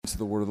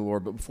the word of the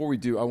Lord. But before we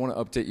do, I want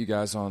to update you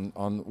guys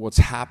on what's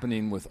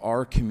happening with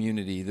our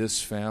community, this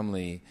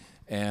family,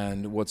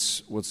 and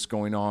what's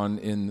going on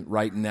in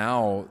right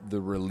now,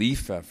 the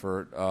relief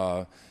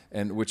effort,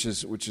 and which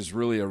is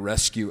really a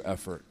rescue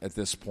effort at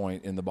this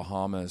point in the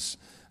Bahamas.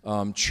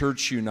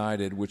 Church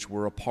United, which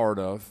we're a part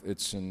of,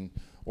 it's an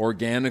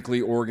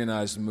organically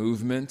organized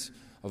movement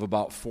of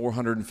about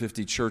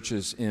 450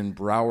 churches in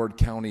Broward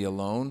County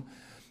alone.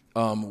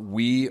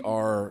 We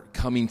are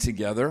coming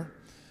together.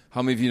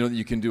 How many of you know that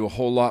you can do a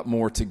whole lot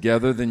more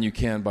together than you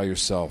can by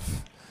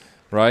yourself,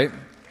 right?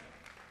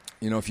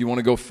 You know, if you want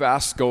to go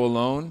fast, go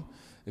alone.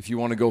 If you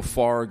want to go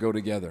far, go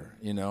together,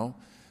 you know.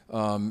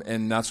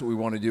 And that's what we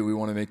want to do. We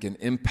want to make an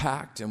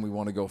impact, and we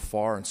want to go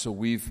far. And so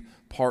we've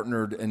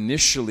partnered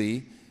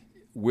initially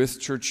with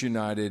Church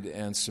United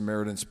and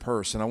Samaritan's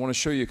Purse. And I want to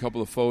show you a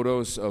couple of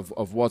photos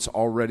of what's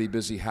already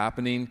busy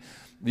happening.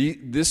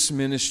 This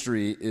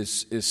ministry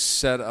is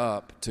set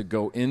up to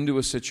go into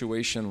a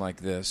situation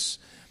like this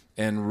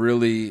and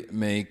really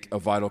make a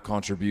vital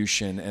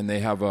contribution. And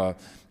they have a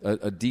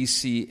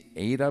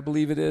DC-8, I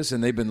believe it is,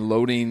 and they've been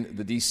loading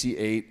the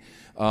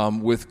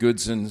DC-8 with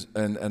goods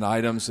and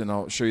items. And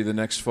I'll show you the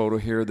next photo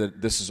here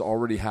that this has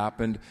already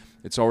happened.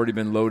 It's already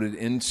been loaded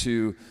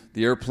into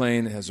the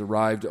airplane. It has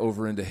arrived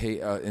over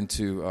into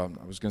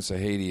I was going to say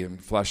Haiti. I'm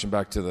flashing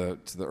back to the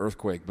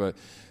earthquake, but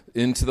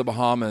into the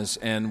Bahamas.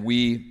 And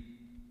we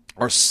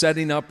are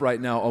setting up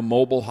right now a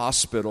mobile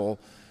hospital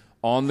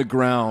on the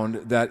ground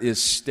that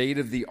is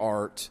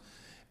state-of-the-art,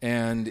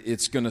 and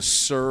it's going to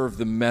serve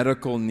the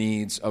medical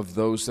needs of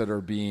those that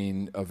are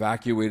being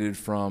evacuated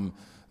from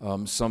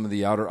some of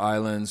the outer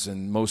islands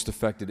and most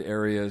affected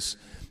areas,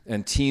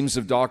 and teams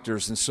of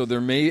doctors. And so there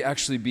may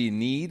actually be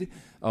need.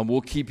 We'll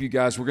keep you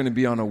guys, we're going to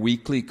be on a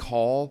weekly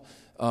call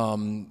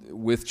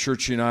with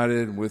Church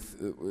United, with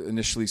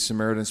initially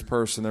Samaritan's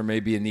Purse, and there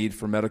may be a need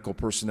for medical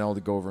personnel to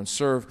go over and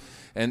serve,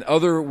 and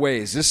other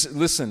ways.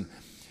 Listen,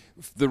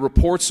 the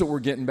reports that we're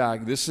getting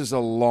back, this is a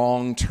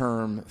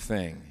long-term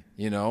thing,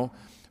 you know.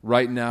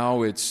 Right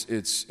now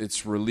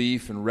it's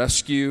relief and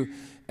rescue,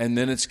 and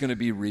then it's going to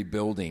be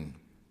rebuilding.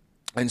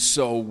 And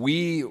so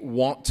we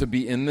want to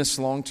be in this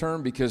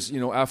long-term because, you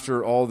know,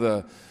 after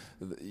all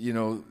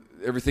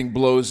everything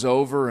blows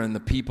over and the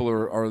people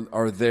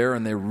are there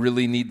and they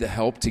really need the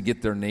help to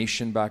get their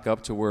nation back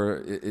up to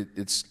where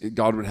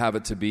God would have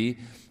it to be,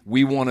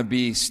 we want to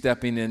be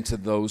stepping into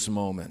those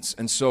moments.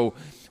 And so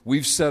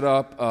we've set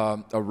up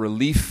a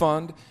relief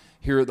fund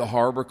here at the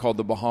harbor called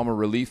the Bahama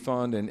Relief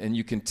Fund, and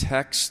you can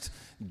just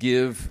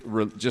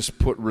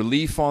put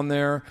relief on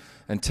there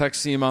and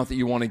text the amount that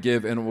you want to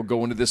give, and it will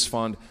go into this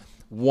fund.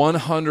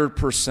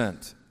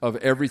 100% of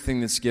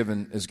everything that's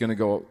given is going to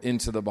go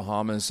into the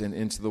Bahamas and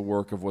into the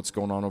work of what's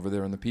going on over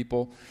there and the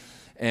people.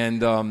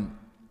 And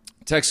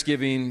text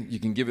giving, you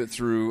can give it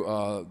through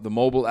the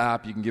mobile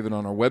app, you can give it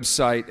on our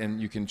website, and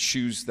you can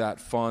choose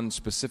that fund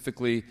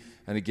specifically.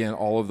 And again,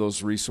 all of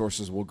those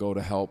resources will go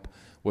to help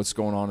what's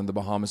going on in the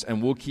Bahamas.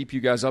 And we'll keep you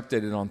guys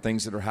updated on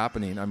things that are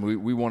happening. I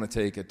mean, we want to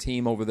take a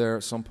team over there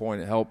at some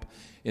point and help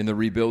in the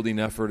rebuilding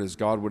effort as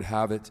God would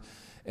have it.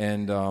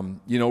 And,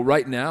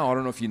 right now, I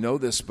don't know if you know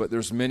this, but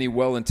there's many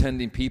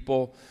well-intending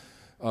people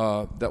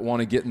that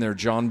want to get in their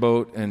John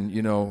boat and,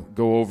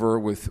 go over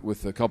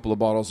with a couple of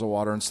bottles of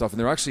water and stuff. And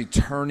they're actually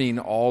turning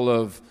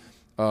all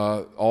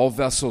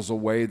vessels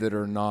away that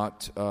are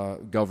not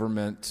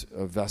government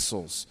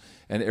vessels.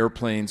 And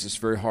airplanes, it's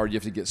very hard. You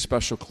have to get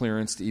special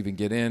clearance to even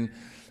get in.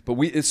 But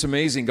it's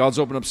amazing. God's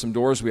opened up some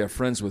doors. We have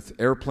friends with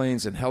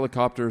airplanes and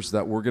helicopters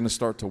that we're going to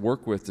start to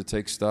work with to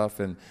take stuff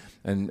and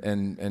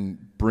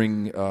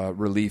bring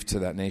relief to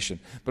that nation.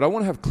 But I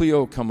want to have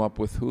Cleo come up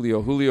with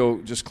Julio. Julio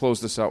just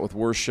closed us out with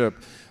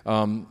worship.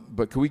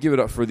 But can we give it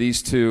up for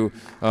these two?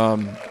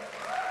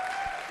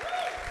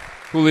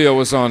 Julio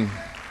was on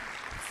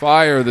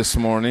fire this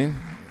morning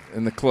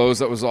in the close.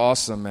 That was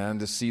awesome, man,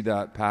 to see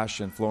that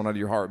passion flowing out of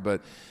your heart.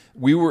 But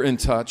we were in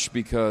touch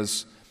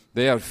because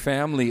they had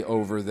family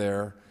over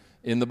there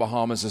in the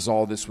Bahamas as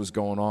all this was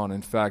going on.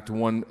 In fact,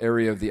 one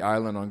area of the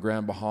island on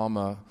Grand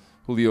Bahama,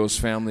 Julio's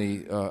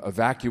family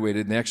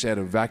evacuated, and they actually had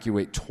to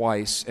evacuate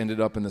twice,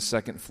 ended up in the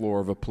second floor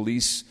of a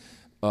police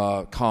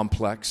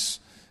complex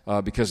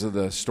because of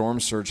the storm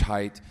surge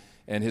height.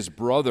 And his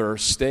brother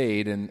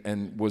stayed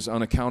and was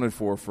unaccounted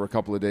for a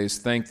couple of days.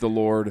 Thank the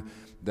Lord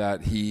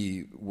that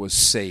he was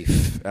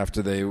safe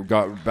after they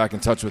got back in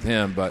touch with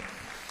him. But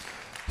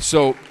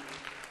so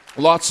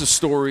lots of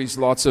stories,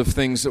 lots of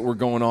things that were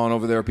going on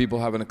over there. People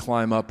having to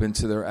climb up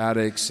into their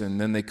attics, and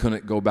then they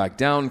couldn't go back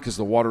down because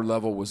the water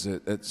level was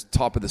at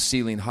top of the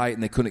ceiling height,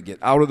 and they couldn't get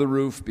out of the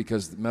roof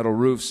because the metal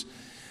roofs.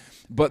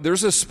 But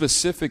there's a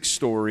specific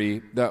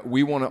story that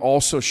we want to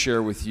also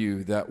share with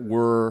you that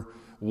we're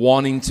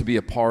wanting to be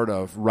a part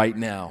of right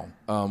now.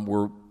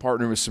 We're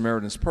partnering with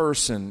Samaritan's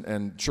Purse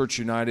and Church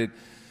United.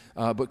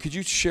 But could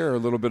you share a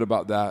little bit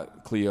about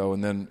that, Cleo,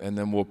 and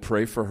then we'll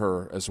pray for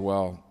her as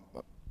well.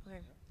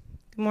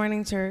 Good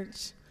morning,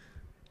 church.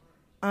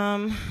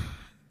 My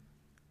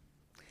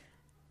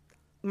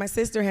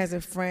sister has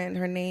a friend.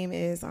 Her name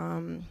is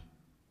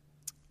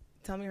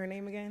tell me her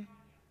name again.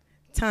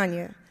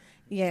 Tanya.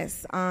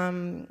 Yes.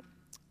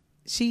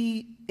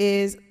 She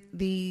is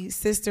the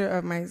sister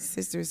of my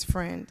sister's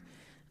friend.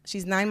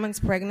 She's 9 months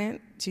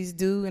pregnant. She's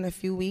due in a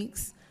few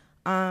weeks.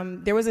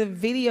 There was a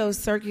video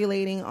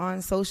circulating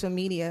on social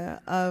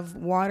media of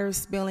water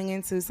spilling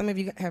into, some of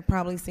you have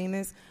probably seen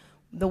this.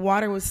 The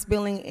water was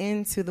spilling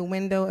into the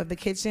window of the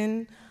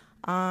kitchen.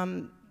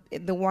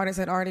 The waters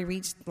had already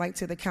reached like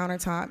to the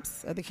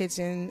countertops of the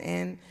kitchen,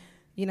 and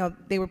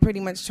they were pretty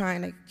much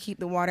trying to keep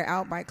the water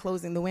out by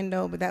closing the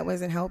window, but that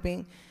wasn't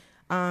helping.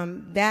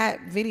 That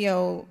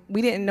video,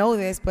 we didn't know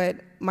this, but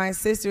my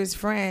sister's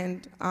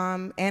friend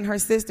and her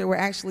sister were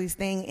actually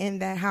staying in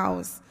that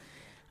house.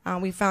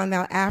 We found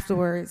out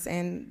afterwards,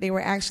 and they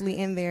were actually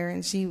in there,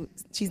 and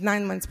she's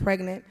 9 months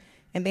pregnant,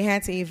 and they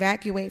had to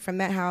evacuate from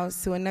that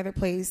house to another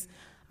place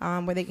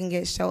where they can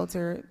get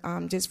shelter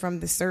just from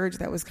the surge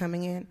that was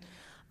coming in.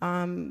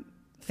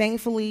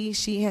 Thankfully,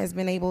 she has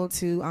been able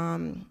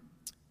to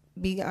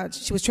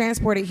she was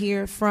transported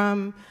here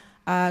from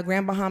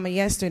Grand Bahama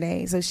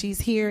yesterday, so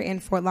she's here in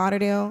Fort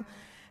Lauderdale,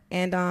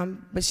 and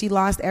but she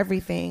lost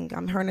everything.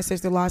 Her and her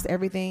sister lost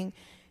everything,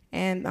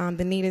 and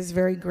the need is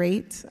very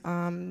great.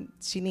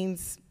 She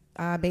needs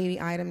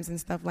baby items and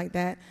stuff like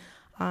that.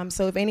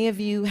 So if any of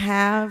you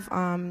have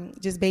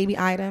just baby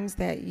items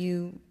that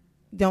you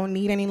don't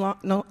need any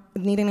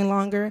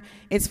longer,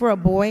 it's for a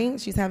boy.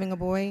 She's having a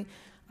boy.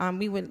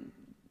 We would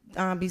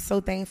be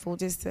so thankful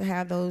just to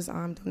have those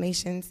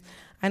donations.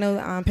 I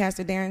know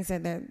Pastor Darren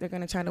said that they're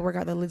going to try to work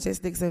out the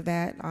logistics of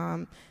that.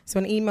 So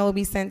an email will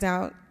be sent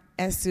out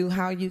as to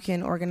how you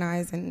can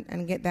organize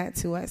and get that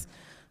to us.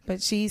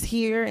 But she's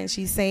here and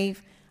she's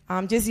safe.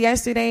 Just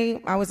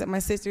yesterday, I was at my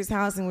sister's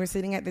house and we were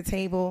sitting at the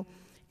table.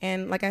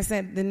 And like I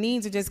said, the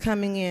needs are just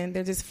coming in.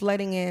 They're just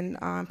flooding in,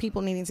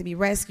 people needing to be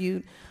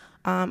rescued.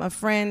 A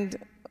friend,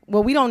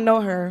 well, we don't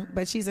know her,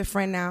 but she's a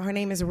friend now. Her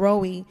name is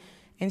Rowie,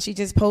 and she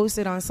just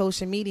posted on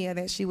social media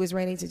that she was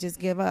ready to just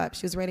give up.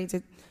 She was ready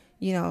to,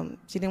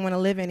 she didn't want to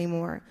live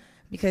anymore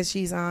because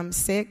she's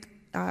sick.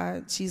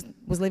 She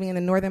was living in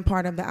the northern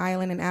part of the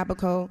island in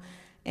Abaco,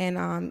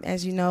 and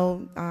as you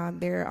know,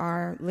 there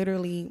are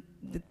literally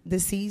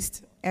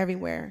deceased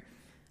everywhere.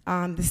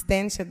 The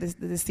stench of the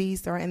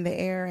deceased are in the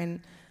air,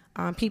 and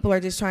people are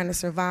just trying to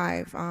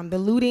survive. The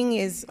looting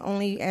is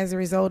only as a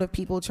result of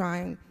people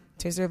trying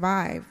to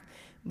survive,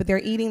 but they're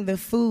eating the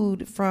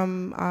food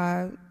from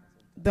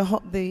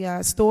the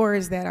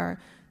stores that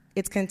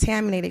it's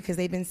contaminated because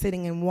they've been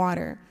sitting in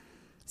water.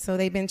 So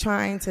they've been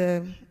trying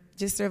to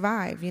just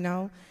survive,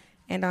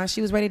 and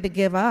she was ready to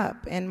give up.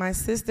 And my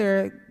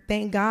sister,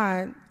 thank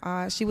God,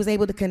 she was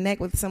able to connect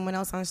with someone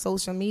else on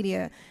social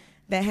media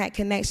that had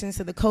connections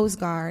to the Coast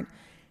Guard.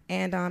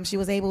 And she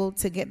was able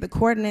to get the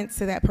coordinates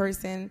to that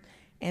person,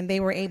 and they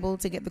were able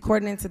to get the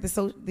coordinates to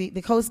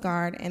the Coast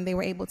Guard, and they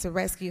were able to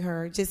rescue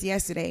her just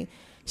yesterday.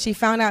 She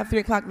found out 3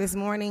 o'clock this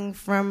morning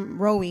from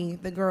Rowie,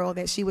 the girl,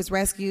 that she was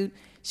rescued.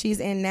 She's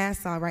in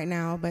Nassau right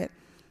now. But,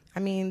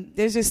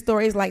 there's just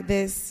stories like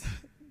this,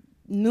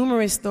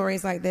 numerous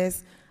stories like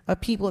this, of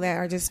people that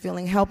are just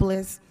feeling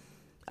helpless,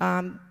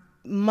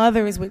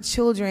 mothers with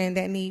children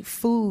that need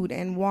food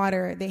and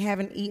water. They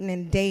haven't eaten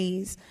in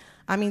days.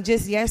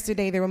 Just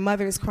yesterday, there were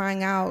mothers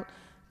crying out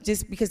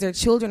just because their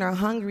children are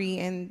hungry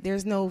and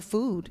there's no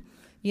food.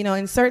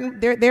 In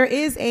there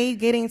is aid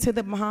getting to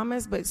the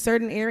Bahamas, but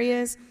certain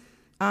areas,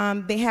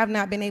 they have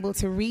not been able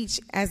to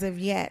reach as of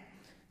yet.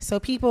 So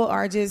people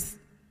are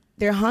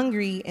they're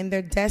hungry and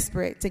they're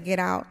desperate to get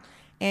out.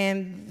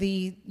 And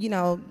the,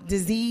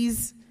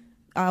 disease,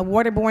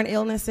 waterborne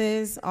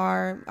illnesses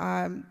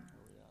are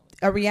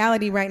a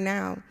reality right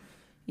now,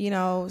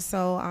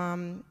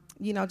 so,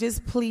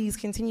 just please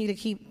continue to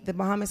keep the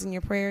Bahamas in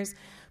your prayers.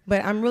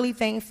 But I'm really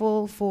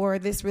thankful for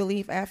this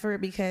relief effort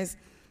because,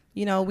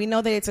 we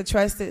know that it's a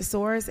trusted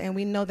source, and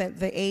we know that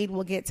the aid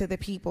will get to the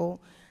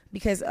people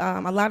because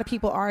a lot of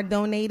people are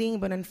donating,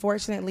 but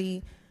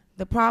unfortunately,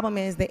 the problem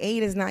is the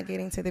aid is not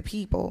getting to the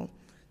people.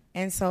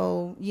 And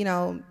so,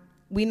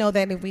 we know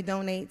that if we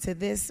donate to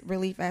this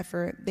relief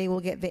effort, they will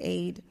get the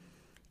aid,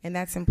 and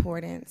that's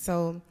important.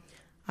 So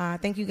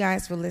thank you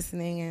guys for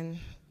listening and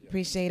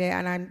appreciate it.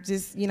 And I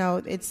just,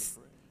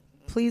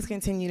 please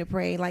continue to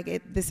pray.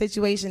 The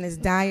situation is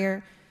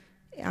dire.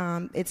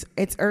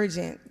 It's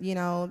urgent.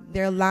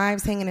 Their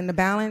lives hanging in the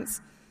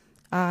balance.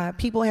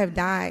 People have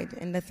died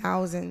in the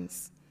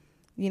thousands.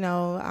 They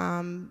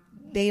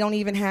don't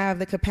even have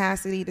the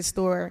capacity to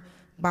store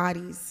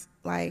bodies.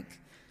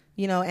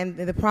 And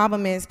the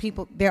problem is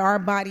there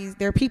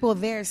are people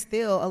there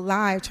still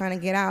alive trying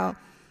to get out.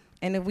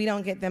 And if we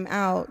don't get them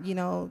out,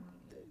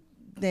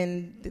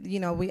 then,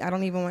 I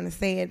don't even want to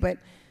say it, but,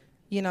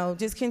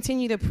 just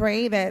continue to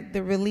pray that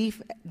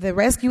the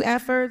rescue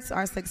efforts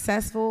are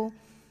successful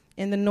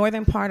in the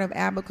northern part of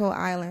Abaco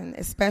Island,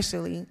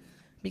 especially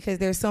because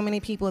there's so many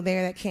people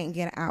there that can't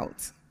get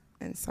out.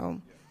 And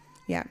so,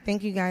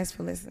 thank you guys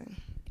for listening.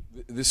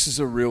 This is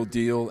a real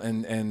deal,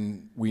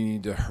 and we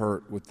need to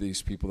hurt with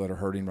these people that are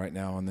hurting right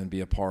now and then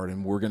be a part,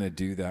 and we're going to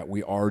do that.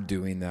 We are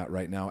doing that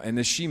right now. And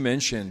as she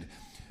mentioned,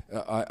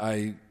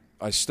 I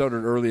I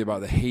stuttered early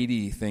about the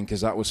Haiti thing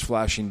because that was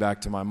flashing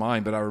back to my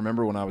mind. But I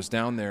remember when I was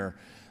down there,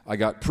 I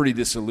got pretty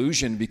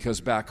disillusioned because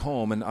back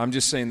home, and I'm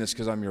just saying this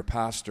because I'm your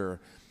pastor,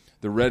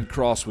 the Red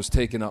Cross was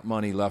taking up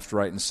money left,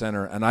 right, and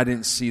center, and I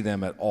didn't see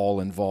them at all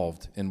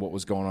involved in what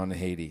was going on in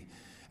Haiti.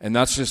 And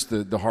that's just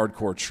the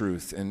hardcore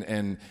truth.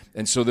 And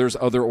so there's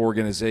other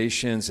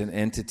organizations and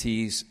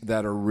entities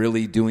that are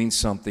really doing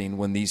something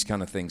when these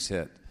kind of things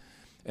hit.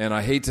 And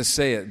I hate to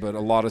say it, but a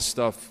lot of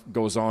stuff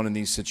goes on in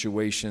these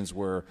situations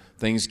where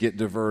things get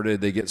diverted,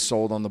 they get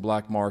sold on the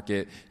black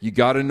market. You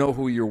got to know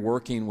who you're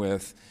working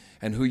with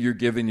and who you're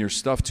giving your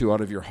stuff to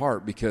out of your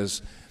heart,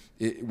 because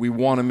we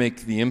want to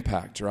make the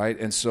impact, right?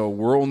 And so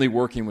we're only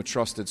working with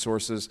trusted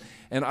sources.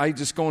 And I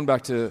just going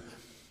back to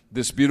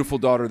this beautiful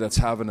daughter that's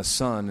having a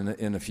son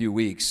in a few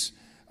weeks.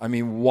 I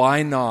mean,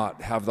 why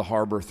not have the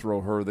Harbor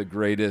throw her the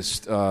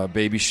greatest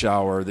baby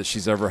shower that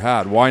she's ever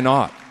had? Why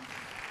not?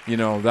 You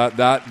know,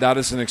 that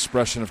is an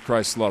expression of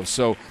Christ's love.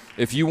 So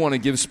if you want to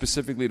give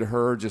specifically to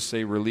her, just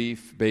say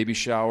relief, baby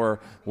shower.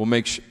 We'll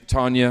make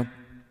Tanya,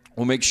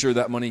 we'll make sure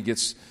that money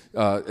gets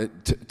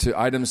to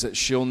items that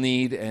she'll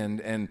need,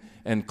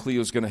 and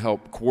Cleo's going to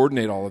help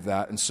coordinate all of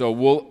that. And so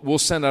we'll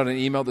send out an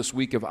email this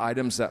week of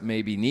items that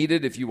may be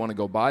needed if you want to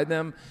go buy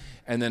them,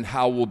 and then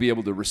how we'll be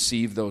able to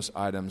receive those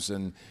items.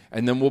 And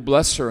then we'll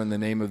bless her in the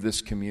name of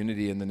this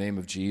community, in the name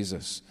of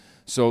Jesus.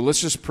 So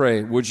let's just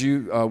pray. Would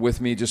you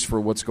with me just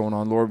for what's going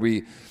on? Lord,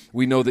 we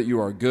know that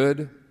you are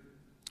good,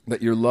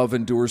 that your love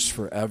endures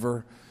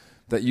forever,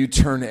 that you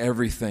turn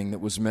everything that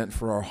was meant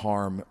for our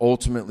harm,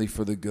 ultimately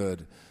for the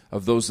good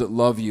of those that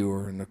love you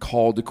and are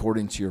called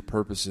according to your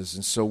purposes.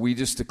 And so we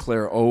just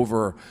declare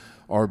over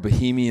our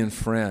Bohemian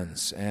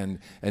friends and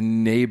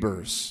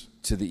neighbors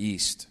to the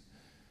east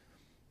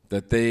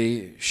that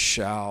they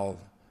shall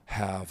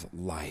have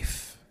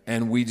life.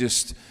 And we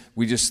just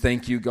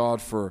thank you,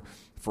 God, for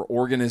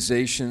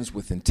organizations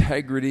with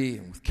integrity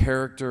and with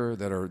character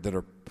that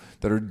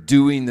are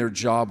doing their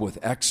job with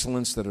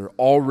excellence, that are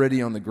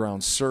already on the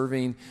ground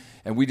serving.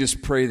 And we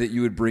just pray that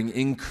you would bring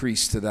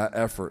increase to that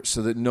effort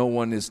so that no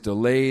one is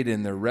delayed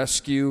in their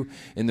rescue,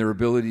 in their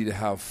ability to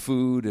have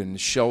food and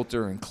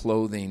shelter and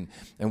clothing.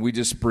 And we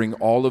just bring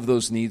all of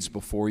those needs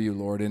before you,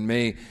 Lord. And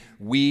may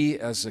we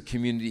as a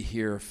community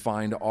here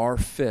find our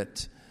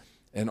fit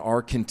and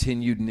our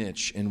continued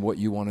niche in what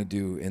you want to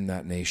do in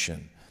that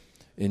nation.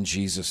 In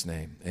Jesus'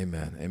 name,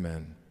 amen,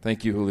 amen.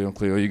 Thank you, Julio and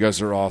Cleo. You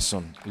guys are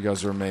awesome. You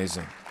guys are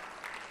amazing.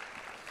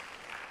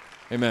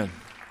 Amen.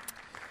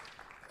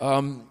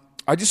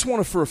 I just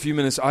want to, for a few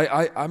minutes,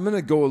 I'm going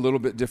to go a little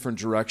bit different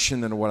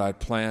direction than what I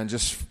planned,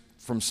 just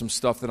from some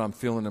stuff that I'm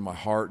feeling in my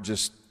heart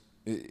just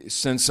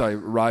since I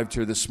arrived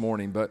here this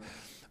morning. But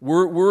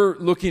we're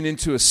looking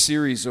into a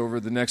series over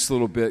the next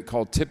little bit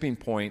called Tipping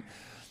Point.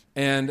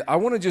 And I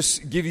want to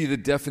just give you the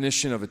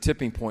definition of a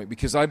tipping point,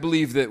 because I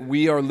believe that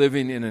we are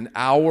living in an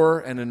hour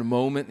and in a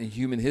moment in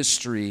human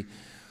history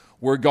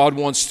where God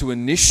wants to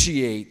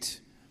initiate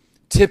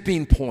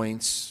tipping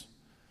points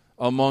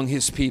among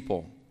his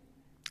people.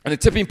 And a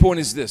tipping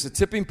point is this. A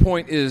tipping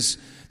point is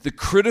the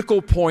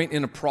critical point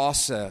in a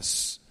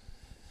process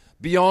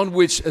beyond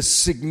which a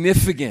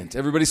significant,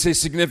 everybody say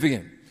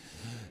significant,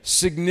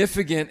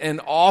 significant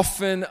and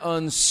often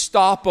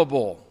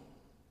unstoppable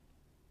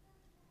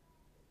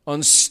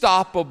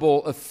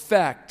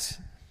effect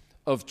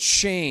of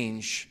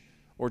change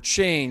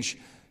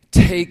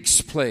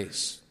takes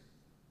place.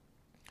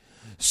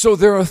 So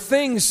there are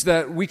things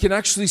that we can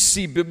actually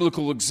see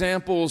biblical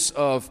examples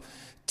of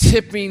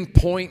tipping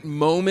point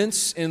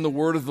moments in the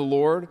word of the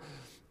Lord.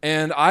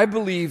 And I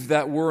believe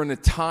that we're in a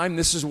time,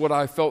 this is what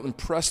I felt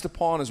impressed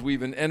upon as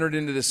we've entered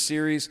into this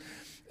series,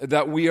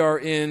 that we are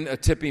in a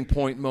tipping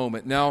point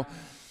moment. Now,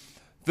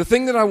 the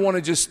thing that I want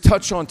to just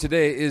touch on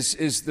today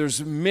is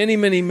there's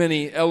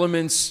many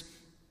elements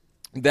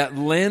that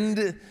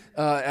lend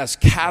as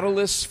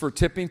catalysts for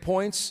tipping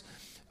points.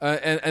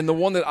 And the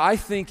one that I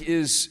think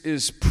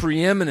is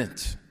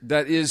preeminent,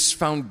 that is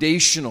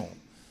foundational,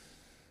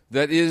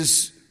 that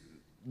is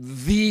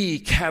the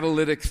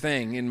catalytic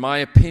thing, in my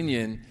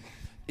opinion,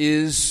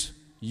 is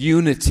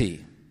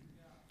unity.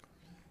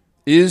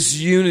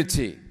 Is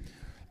unity.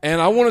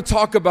 And I want to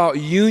talk about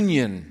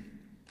union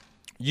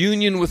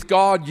with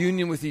God,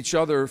 union with each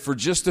other for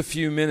just a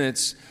few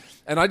minutes.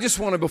 And I just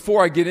want to,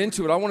 before I get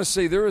into it, I want to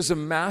say there is a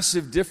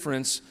massive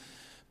difference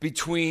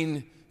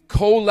between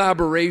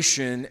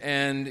collaboration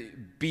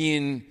and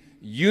being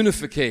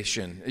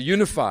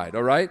unified,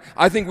 all right?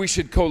 I think we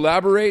should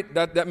collaborate.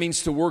 That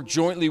means to work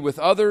jointly with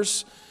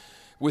others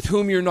with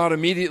whom you're not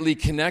immediately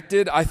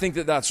connected. I think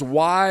that that's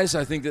wise.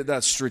 I think that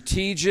that's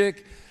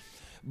strategic.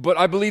 But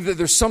I believe that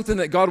there's something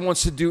that God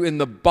wants to do in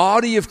the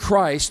body of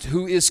Christ,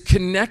 who is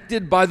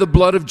connected by the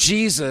blood of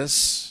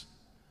Jesus,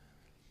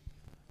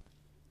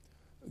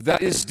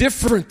 that is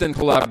different than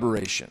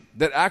collaboration,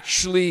 that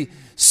actually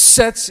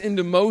sets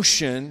into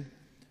motion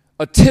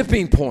a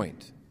tipping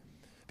point.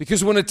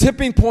 Because when a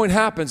tipping point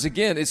happens,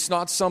 again, it's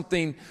not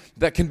something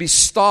that can be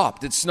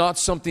stopped. It's not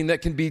something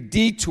that can be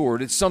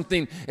detoured. It's like a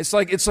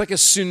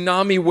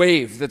tsunami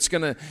wave that's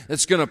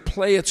gonna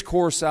play its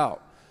course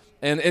out.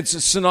 And it's a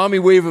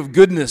tsunami wave of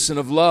goodness and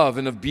of love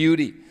and of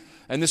beauty.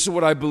 And this is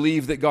what I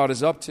believe that God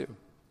is up to.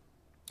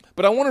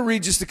 But I want to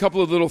read just a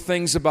couple of little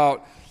things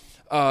about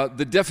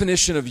the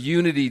definition of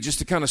unity, just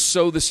to kind of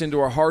sow this into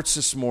our hearts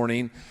this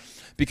morning,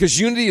 because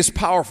unity is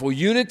powerful.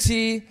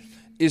 Unity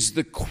is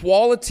the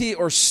quality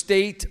or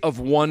state of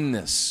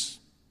oneness.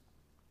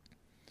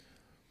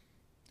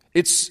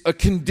 It's a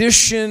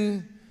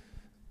condition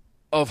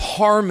of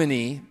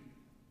harmony.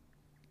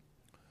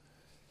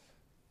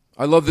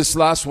 I love this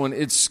last one.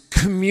 It's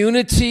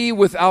community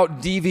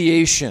without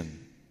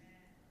deviation.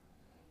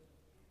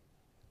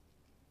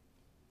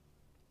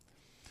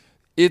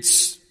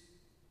 It's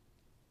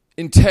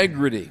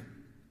integrity.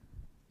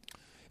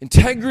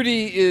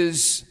 Integrity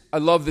is, I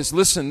love this.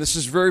 Listen, this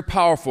is very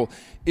powerful.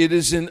 It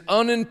is an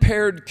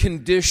unimpaired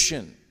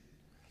condition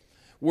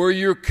where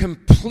you're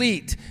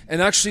complete.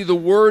 And actually the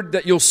word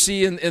that you'll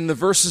see in the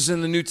verses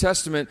in the New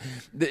Testament,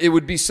 it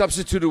would be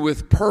substituted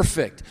with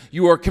perfect.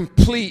 You are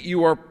complete.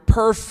 You are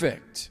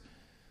perfect.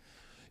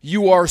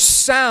 You are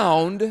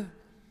sound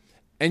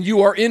and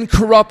you are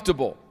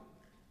incorruptible.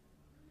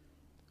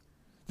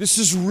 This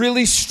is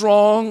really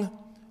strong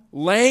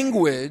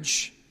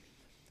language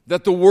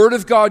that the Word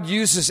of God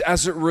uses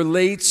as it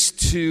relates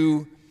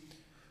to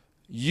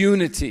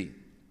unity.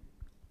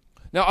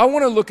 Now, I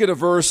want to look at a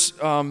verse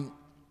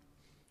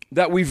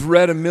that we've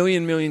read a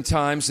million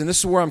times, and this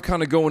is where I'm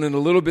kind of going in a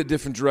little bit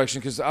different direction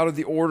because out of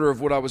the order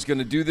of what I was going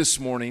to do this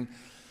morning.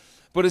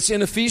 But it's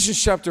in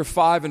Ephesians chapter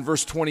 5 and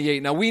verse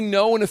 28. Now, we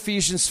know in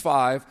Ephesians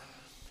 5,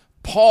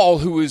 Paul,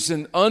 who is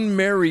an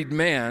unmarried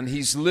man,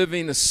 he's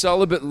living a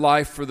celibate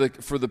life for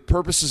the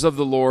purposes of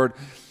the Lord,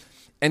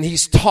 and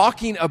he's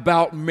talking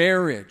about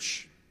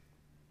marriage.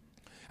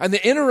 And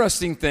the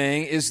interesting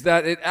thing is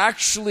that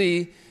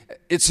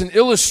it's an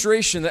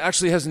illustration that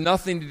actually has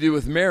nothing to do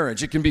with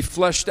marriage. It can be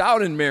fleshed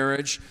out in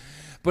marriage,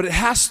 but it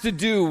has to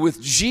do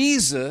with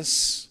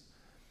Jesus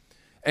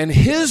and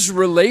his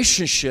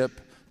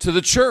relationship to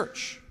the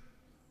church.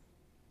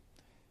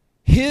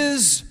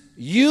 His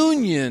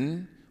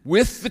union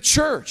with the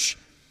church.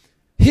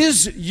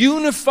 His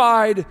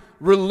unified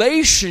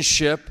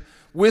relationship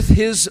with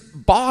his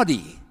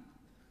body.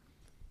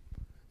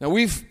 Now,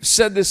 we've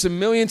said this a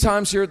million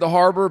times here at the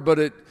Harbor,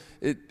 but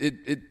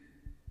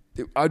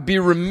I'd be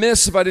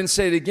remiss if I didn't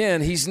say it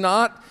again. He's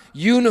not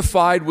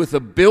unified with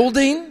a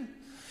building.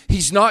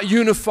 He's not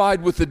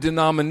unified with a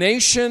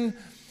denomination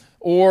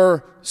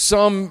or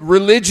some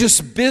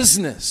religious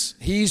business.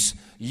 He's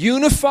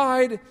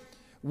unified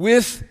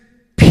with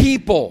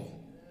people,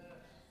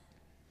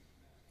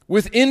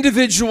 with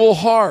individual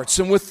hearts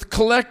and with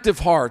collective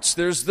hearts.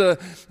 There's the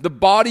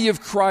body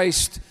of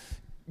Christ,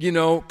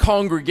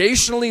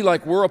 congregationally,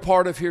 like we're a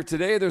part of here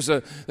today. There's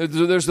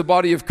the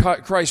body of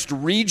Christ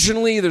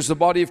regionally. There's the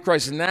body of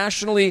Christ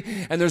nationally.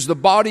 And there's the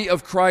body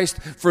of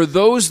Christ for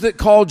those that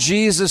call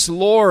Jesus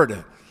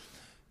Lord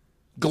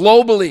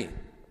globally.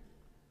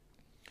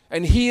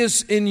 And he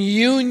is in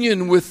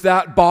union with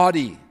that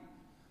body.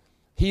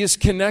 He is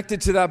connected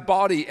to that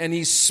body, and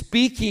he's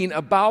speaking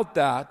about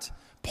that.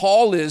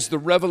 Paul is the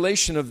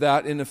revelation of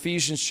that in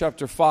Ephesians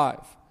chapter 5.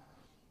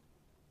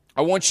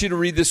 I want you to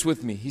read this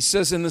with me. He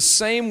says, in the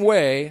same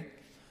way,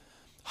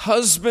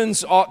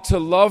 husbands ought to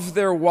love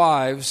their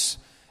wives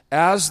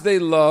as they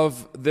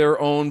love their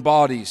own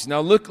bodies. Now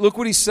look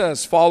what he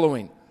says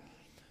following.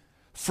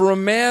 For a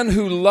man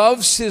who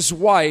loves his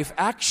wife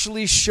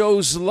actually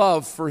shows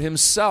love for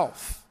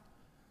himself.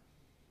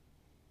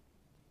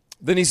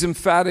 Then he's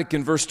emphatic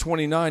in verse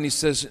 29. He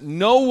says,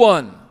 no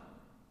one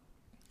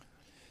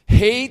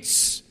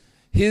hates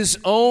his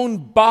own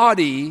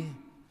body,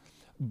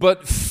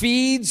 but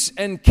feeds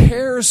and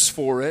cares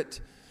for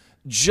it,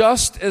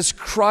 just as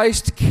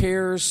Christ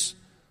cares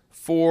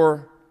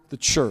for the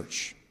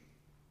church.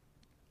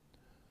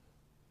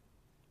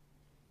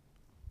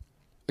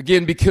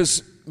 Again,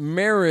 because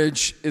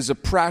marriage is a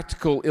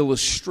practical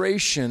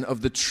illustration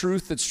of the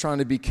truth that's trying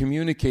to be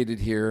communicated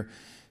here,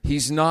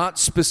 he's not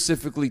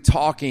specifically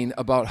talking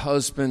about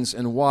husbands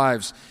and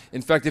wives.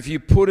 In fact, if you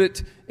put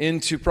it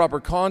into proper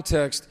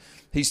context,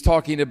 he's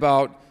talking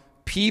about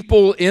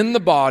people in the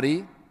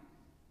body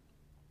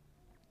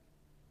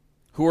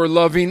who are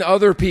loving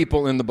other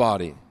people in the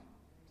body.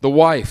 The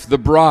wife, the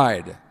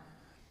bride,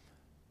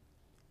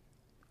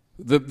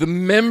 the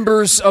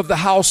members of the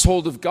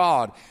household of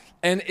God.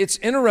 And it's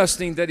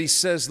interesting that he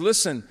says,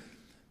 listen,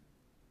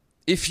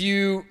 if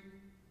you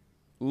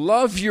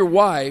love your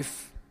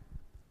wife,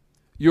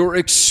 you're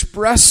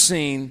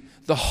expressing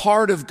the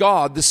heart of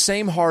God, the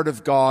same heart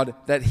of God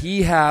that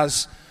he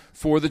has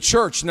for the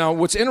church. Now,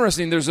 what's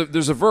interesting, there's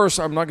a verse,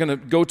 I'm not going to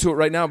go to it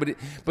right now,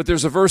 but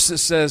there's a verse that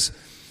says,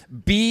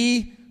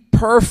 be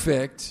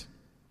perfect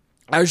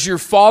as your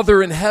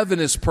Father in heaven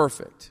is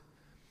perfect.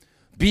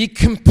 Be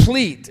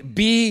complete.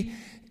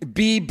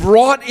 Be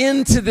brought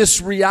into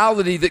this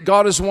reality that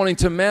God is wanting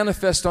to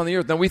manifest on the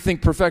earth. Now, we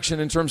think perfection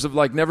in terms of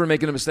like never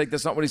making a mistake.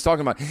 That's not what he's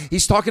talking about.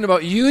 He's talking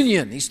about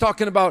union. He's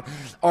talking about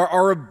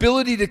our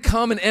ability to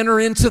come and enter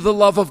into the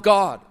love of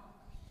God.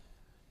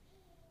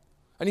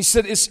 And he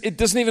said it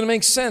doesn't even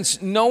make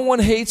sense. No one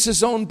hates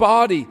his own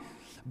body.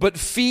 but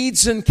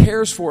feeds and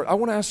cares for it. I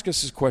want to ask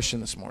us this question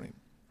this morning.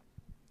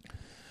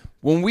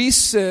 When we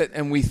sit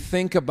and we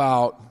think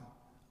about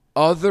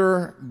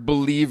other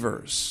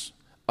believers,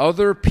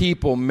 other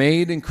people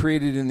made and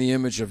created in the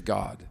image of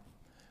God,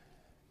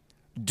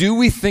 do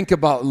we think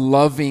about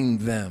loving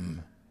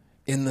them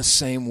in the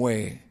same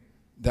way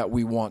that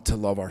we want to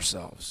love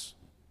ourselves?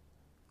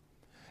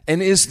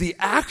 And is the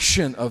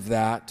action of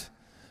that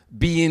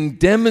being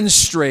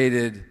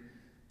demonstrated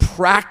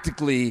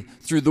practically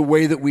through the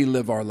way that we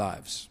live our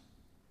lives?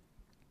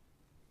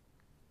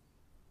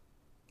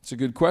 It's a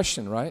good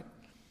question, right?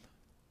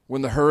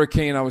 When the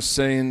hurricane, I was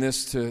saying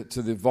this to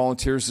the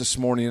volunteers this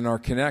morning in our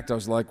Connect, I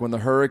was like, when the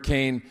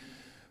hurricane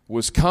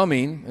was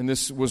coming, and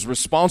this was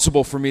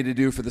responsible for me to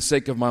do for the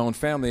sake of my own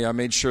family, I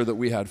made sure that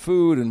we had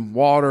food and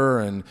water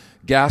and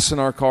gas in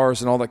our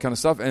cars and all that kind of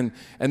stuff. And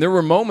there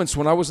were moments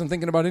when I wasn't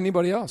thinking about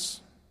anybody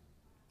else,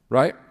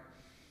 right?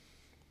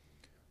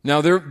 Now,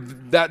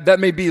 that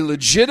may be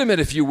legitimate,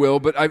 if you will,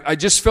 but I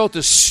just felt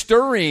a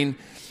stirring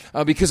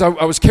because I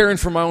was caring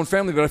for my own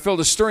family, but I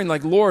felt a stirring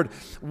like, Lord,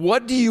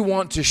 what do you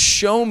want to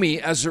show me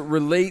as it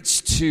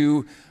relates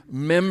to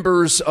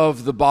members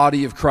of the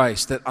body of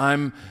Christ, that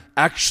I'm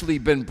actually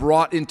been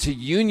brought into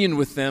union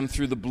with them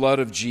through the blood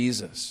of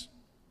Jesus?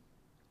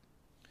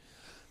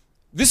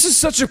 This is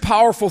such a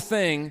powerful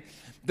thing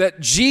that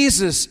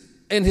Jesus,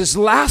 in his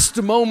last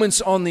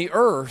moments on the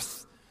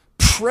earth,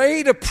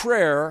 prayed a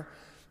prayer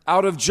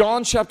out of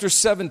John chapter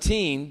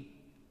 17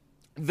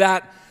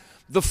 that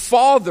the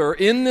Father,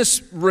 in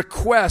this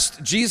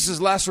request, Jesus'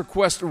 last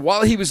request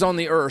while he was on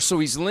the earth, so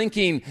he's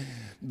linking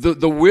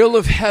the will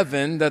of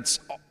heaven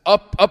that's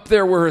up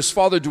there where his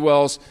Father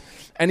dwells,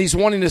 and he's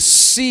wanting to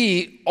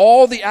see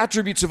all the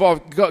attributes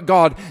of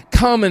God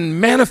come and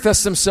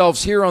manifest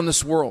themselves here on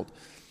this world.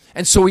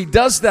 And so he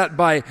does that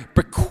by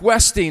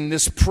requesting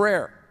this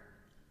prayer.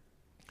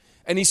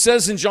 And he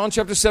says in John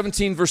chapter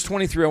 17, verse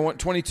 22, I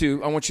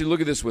want you to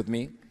look at this with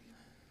me.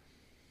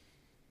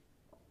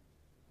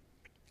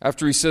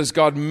 After he says,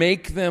 God,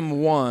 make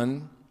them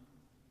one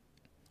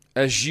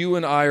as you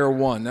and I are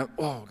one. Now,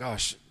 oh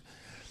gosh,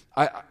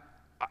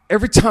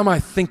 every time I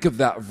think of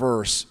that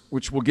verse,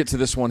 which we'll get to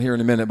this one here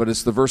in a minute, but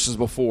it's the verses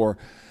before,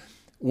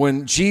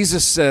 when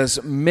Jesus says,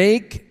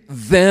 make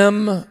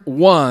them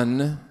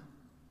one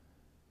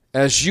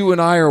as you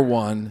and I are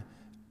one,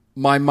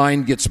 my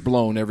mind gets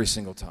blown every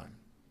single time.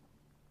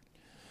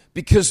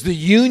 Because the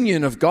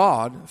union of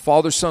God,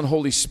 Father, Son,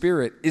 Holy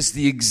Spirit, is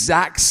the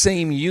exact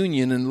same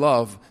union and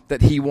love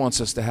that he wants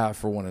us to have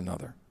for one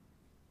another.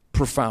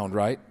 Profound,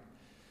 right?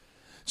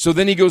 So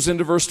then he goes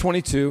into verse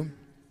 22.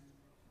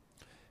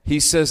 He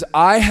says,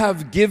 I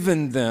have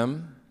given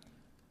them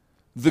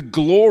the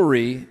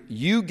glory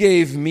you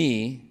gave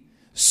me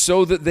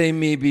so that they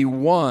may be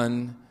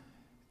one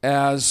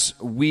as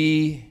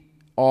we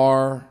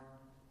are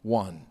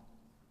one.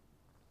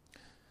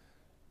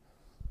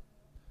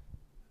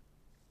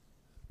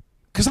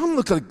 Because I'm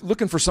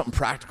looking for something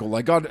practical.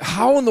 Like, God,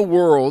 how in the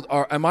world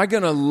am I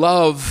going to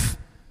love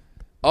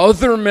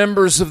other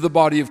members of the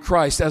body of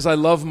Christ as I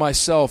love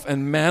myself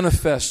and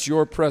manifest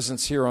your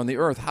presence here on the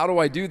earth? How do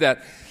I do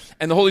that?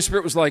 And the Holy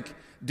Spirit was like,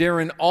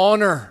 Darren,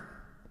 honor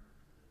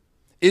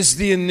is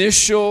the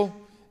initial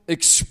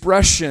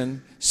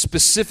expression,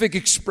 specific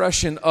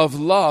expression of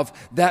love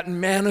that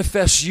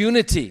manifests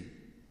unity.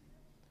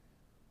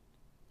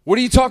 What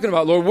are you talking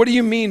about, Lord? What do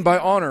you mean by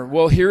honor?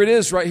 Well, here it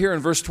is right here in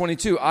verse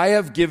 22. I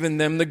have given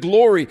them the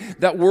glory.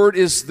 That word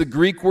is the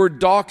Greek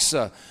word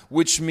doxa,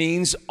 which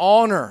means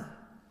honor.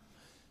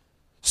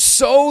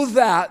 So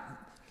that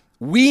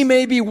we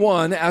may be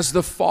one as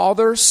the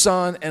Father,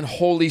 Son, and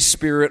Holy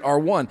Spirit are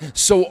one.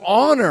 So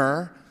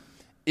honor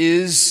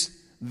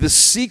is the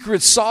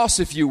secret sauce,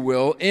 if you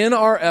will, in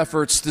our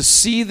efforts to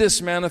see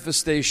this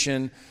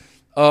manifestation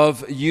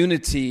of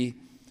unity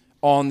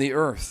on the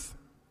earth.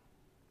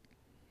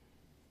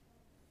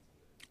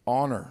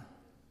 Honor.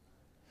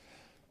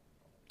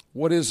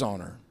 What is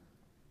honor?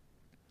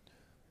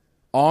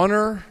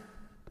 Honor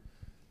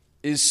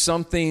is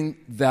something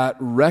that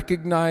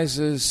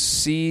recognizes,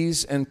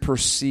 sees, and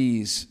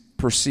perceives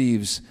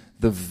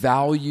the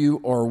value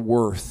or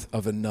worth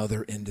of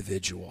another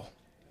individual.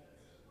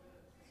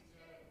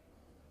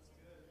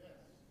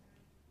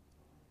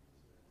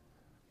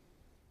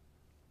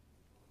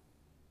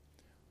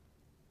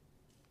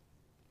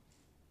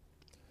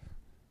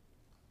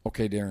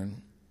 Okay,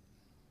 Darren,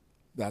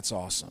 that's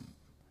awesome.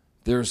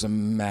 There's a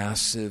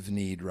massive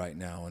need right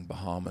now in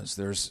Bahamas.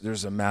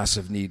 There's a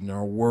massive need in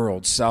our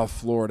world. South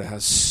Florida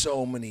has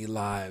so many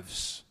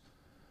lives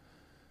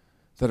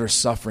that are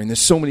suffering. There's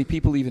so many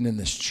people even in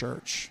this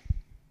church.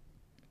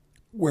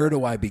 Where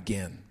do I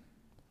begin?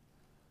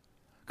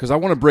 Because I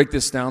want to break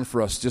this down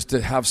for us just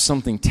to have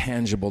something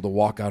tangible to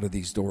walk out of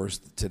these doors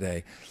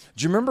today.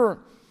 Do you remember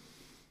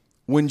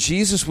when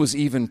Jesus was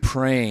even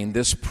praying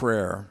this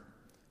prayer,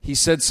 he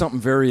said something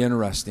very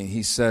interesting.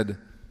 He said,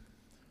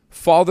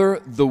 Father,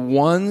 the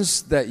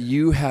ones that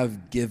you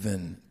have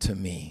given to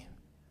me.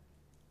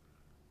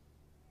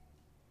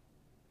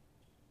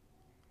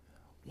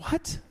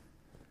 What?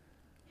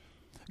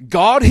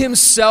 God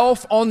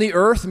himself on the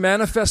earth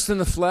manifest in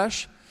the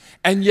flesh,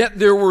 and yet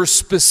there were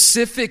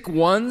specific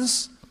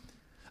ones,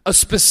 a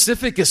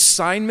specific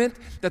assignment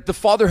that the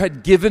Father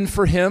had given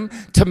for him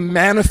to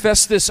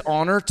manifest this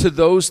honor to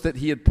those that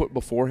he had put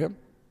before him?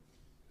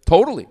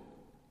 Totally.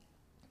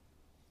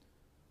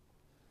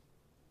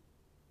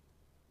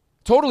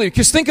 Totally,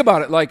 because think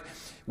about it, like,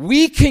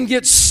 we can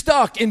get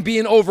stuck in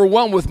being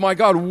overwhelmed with, my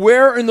God,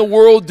 where in the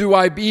world do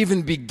I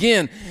even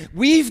begin?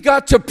 We've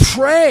got to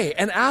pray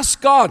and ask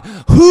God,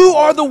 who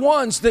are the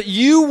ones that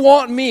you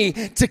want me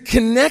to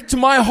connect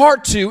my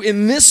heart to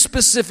in this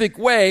specific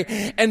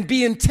way, and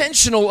be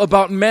intentional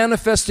about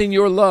manifesting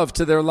your love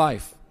to their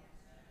life?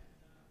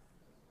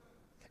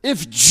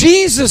 If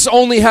Jesus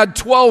only had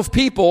 12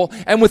 people,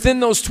 and within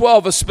those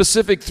 12 a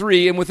specific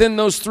 3, and within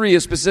those 3 a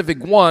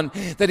specific 1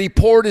 that he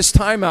poured his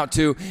time out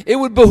to, it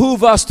would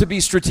behoove us to be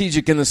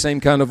strategic in the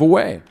same kind of a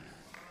way.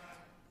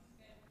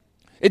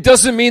 It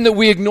doesn't mean that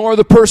we ignore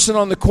the person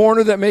on the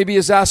corner that maybe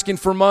is asking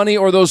for money,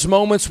 or those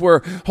moments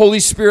where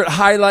Holy Spirit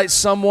highlights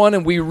someone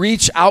and we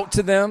reach out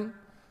to them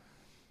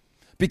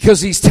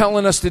because he's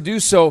telling us to do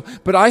so.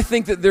 But I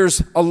think that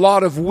there's a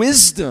lot of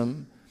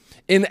wisdom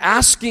in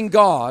asking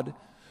God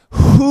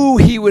who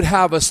he would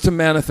have us to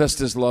manifest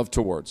his love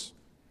towards.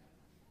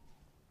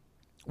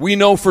 We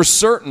know for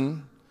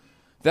certain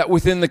that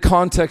within the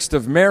context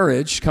of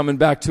marriage, coming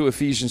back to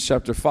Ephesians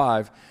chapter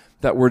 5,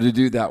 that we're to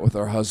do that with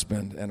our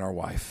husband and our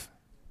wife.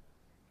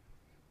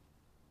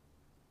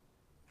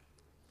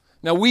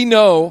 Now we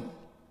know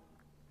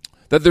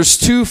that there's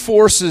 2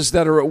 forces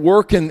that are at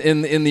work in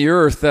the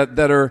earth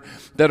that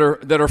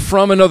are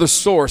from another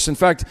source. In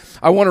fact,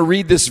 I want to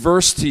read this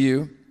verse to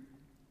you.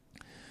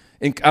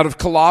 Out of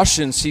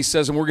Colossians, he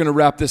says, and we're going to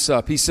wrap this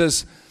up. He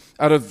says,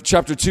 out of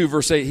chapter 2,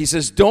 verse 8, he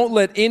says, don't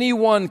let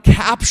anyone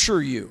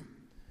capture you.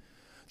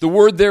 The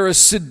word there is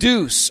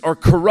seduce or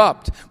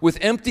corrupt with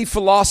empty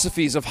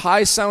philosophies of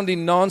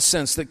high-sounding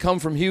nonsense that come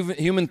from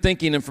human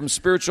thinking and from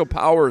spiritual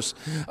powers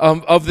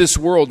of this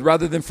world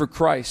rather than for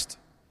Christ.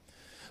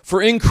 For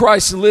in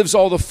Christ lives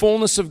all the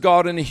fullness of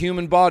God in a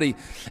human body.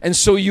 And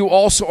so you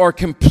also are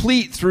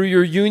complete through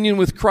your union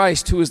with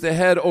Christ, who is the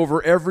head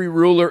over every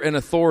ruler and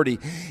authority.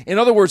 In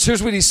other words,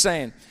 here's what he's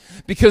saying.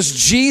 Because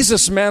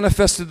Jesus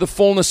manifested the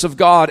fullness of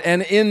God,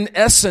 and in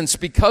essence,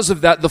 because of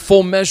that, the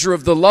full measure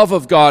of the love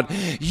of God,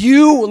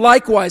 you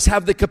likewise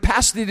have the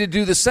capacity to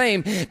do the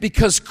same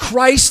because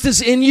Christ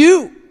is in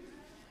you.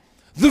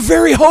 The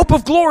very hope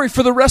of glory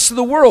for the rest of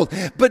the world.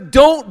 But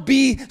don't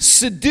be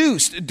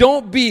seduced.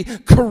 Don't be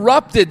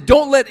corrupted.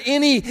 Don't let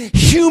any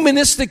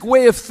humanistic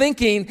way of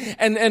thinking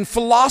and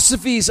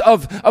philosophies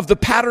of the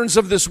patterns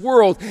of this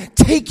world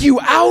take you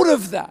out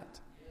of that.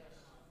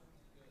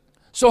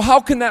 So how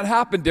can that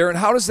happen, Darren?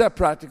 How does that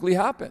practically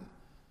happen?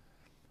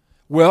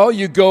 Well,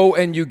 you go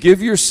and you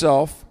give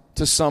yourself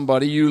to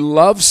somebody. You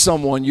love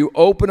someone. You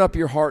open up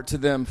your heart to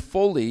them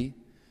fully,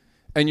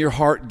 and your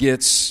heart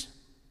gets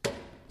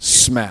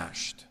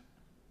smashed.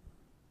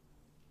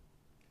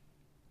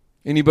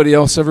 Anybody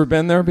else ever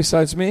been there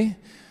besides me?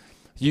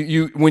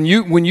 When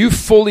you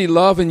fully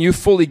love and you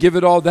fully give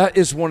it all, that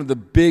is one of the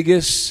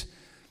biggest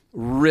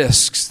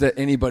risks that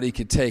anybody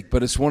could take,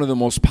 but it's one of the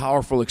most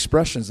powerful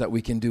expressions that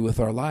we can do with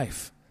our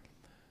life.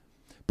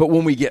 But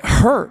when we get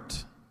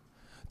hurt,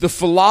 the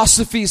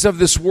philosophies of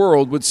this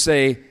world would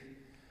say,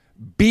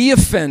 be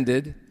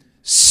offended,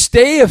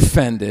 stay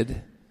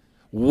offended,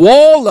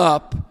 wall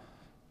up,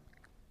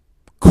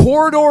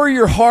 corridor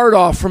your heart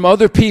off from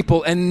other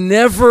people, and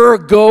never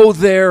go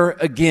there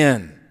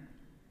again.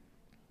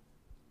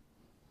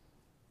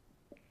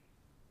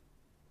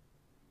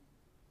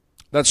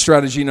 That's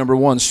strategy number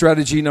 1.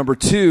 Strategy number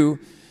 2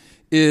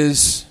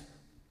 is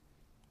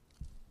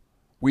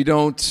we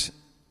don't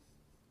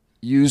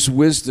use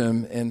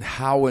wisdom in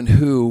how and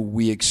who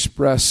we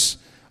express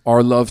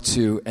our love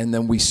to, and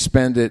then we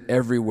spend it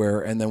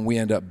everywhere, and then we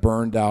end up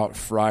burned out,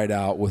 fried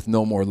out, with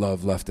no more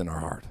love left in our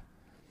heart.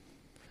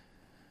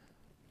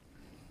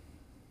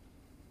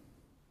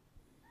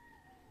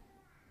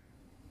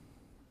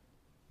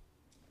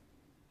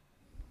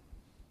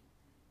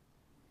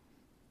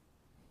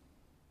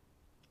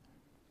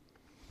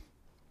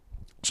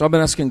 So I've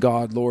been asking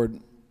God, Lord,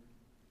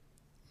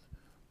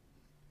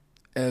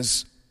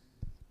 as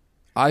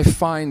I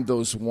find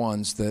those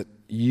ones that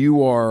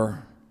you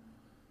are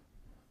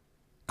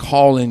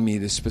calling me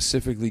to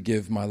specifically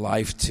give my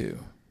life to,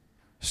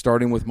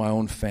 starting with my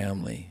own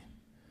family,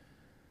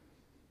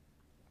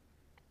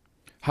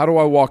 how do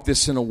I walk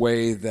this out in a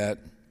way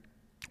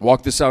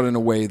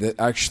that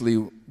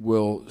actually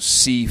will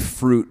see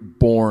fruit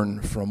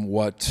born from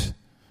what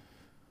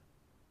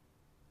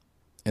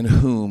and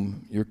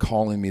whom you're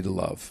calling me to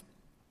love?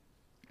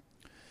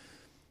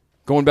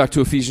 Going back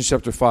to Ephesians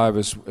chapter 5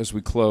 as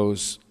we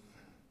close.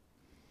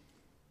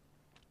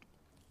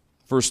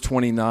 Verse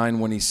 29,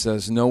 when he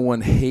says, no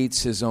one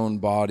hates his own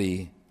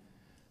body,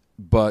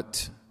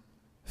 but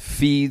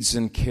feeds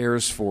and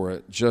cares for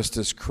it, just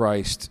as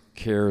Christ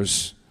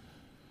cares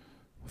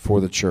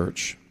for the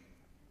church.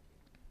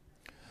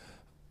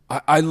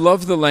 I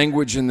love the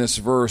language in this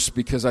verse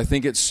because I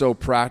think it's so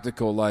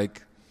practical.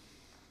 Like,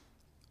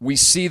 we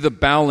see the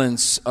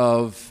balance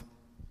of,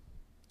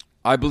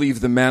 I believe,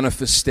 the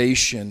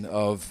manifestation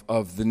of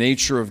the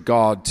nature of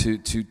God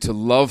to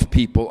love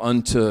people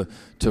unto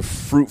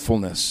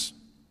fruitfulness.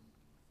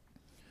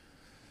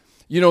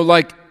 You know,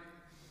 like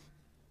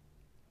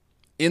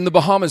in the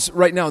Bahamas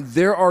right now,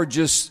 there are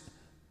just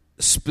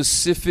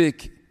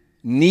specific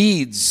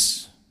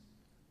needs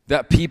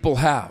that people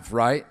have,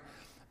 right?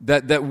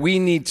 That we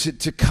need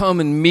to come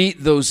and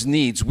meet those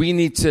needs. We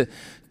need to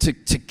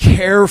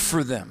care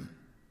for them.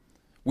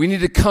 We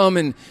need to come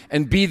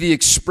and be the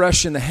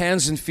expression, the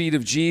hands and feet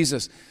of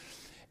Jesus.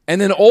 And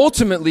then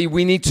ultimately,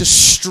 we need to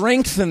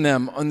strengthen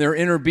them on their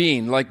inner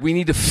being. Like, we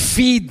need to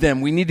feed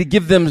them. We need to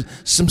give them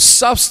some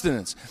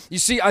substance. You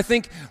see, I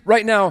think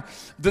right now,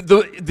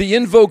 the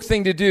in vogue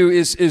thing to do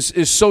is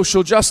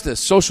social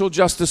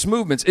justice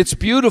movements. It's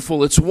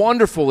beautiful. It's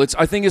wonderful.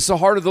 I think it's the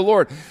heart of the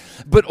Lord.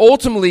 But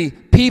ultimately,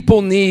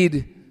 people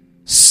need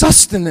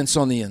sustenance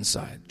on the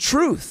inside.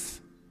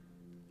 Truth.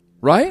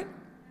 Right?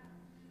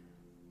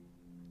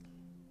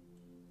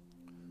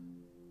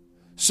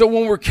 So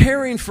when we're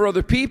caring for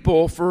other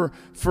people, for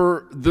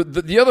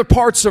the other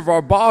parts of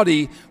our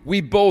body, we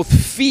both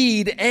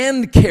feed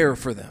and care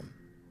for them.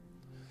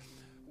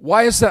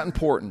 Why is that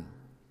important?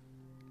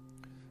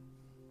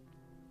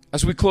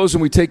 As we close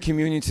and we take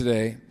communion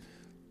today,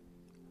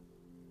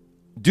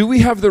 do we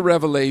have the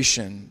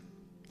revelation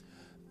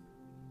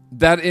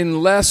that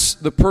unless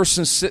the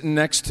person sitting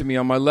next to me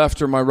on my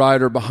left or my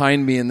right or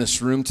behind me in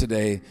this room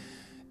today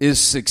is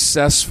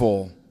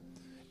successful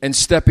and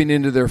stepping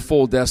into their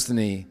full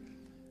destiny,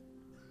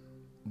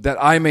 that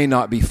I may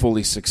not be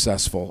fully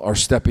successful or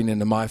stepping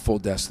into my full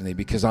destiny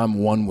because I'm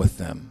one with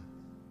them?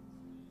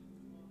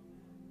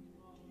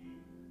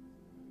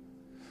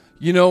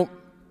 You know,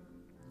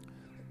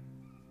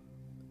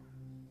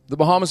 the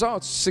Bahamas,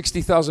 it's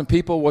 60,000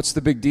 people. What's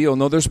the big deal?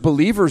 No, there's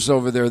believers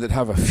over there that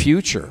have a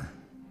future.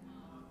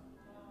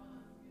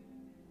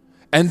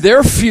 And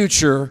their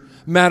future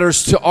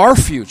matters to our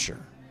future.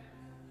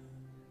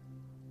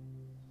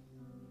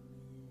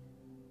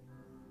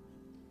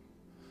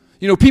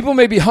 You know, people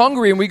may be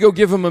hungry and we go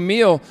give them a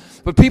meal,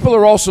 but people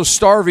are also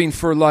starving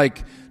for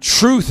like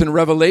truth and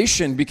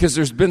revelation because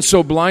there's been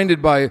so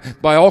blinded by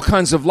all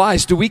kinds of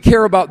lies. Do we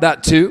care about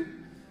that too?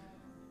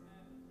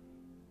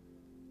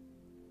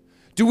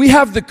 Do we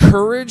have the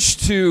courage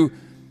to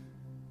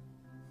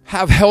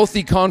have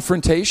healthy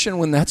confrontation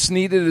when that's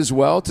needed as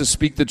well, to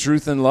speak the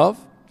truth in love?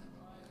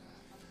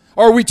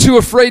 Or are we too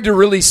afraid to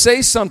really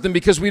say something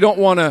because we don't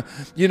want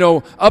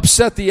to,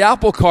 upset the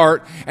apple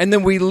cart, and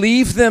then we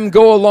leave them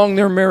go along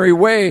their merry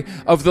way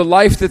of the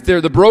life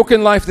the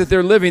broken life that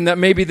they're living, that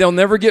maybe they'll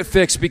never get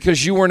fixed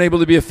because you weren't able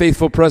to be a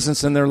faithful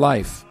presence in their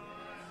life?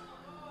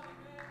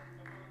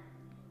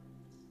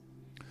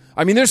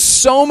 I mean, there's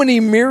so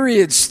many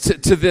myriads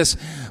to this.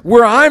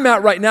 Where I'm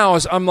at right now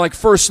is I'm like,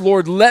 first,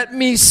 Lord, let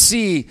me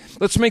see.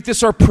 Let's make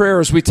this our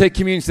prayer as we take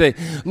communion today.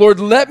 Lord,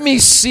 let me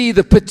see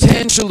the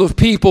potential of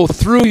people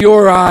through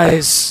your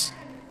eyes.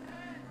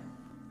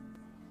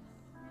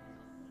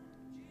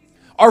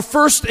 Our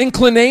first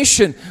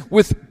inclination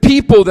with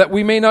people that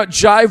we may not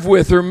jive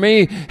with or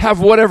may have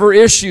whatever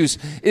issues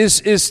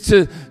is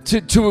to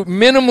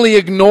minimally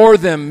ignore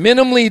them,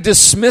 minimally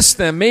dismiss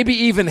them, maybe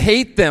even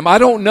hate them. I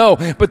don't know.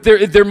 But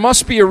there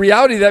must be a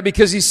reality of that,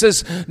 because he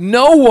says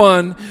no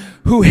one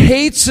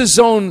hates his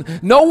own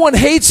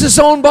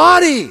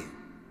body.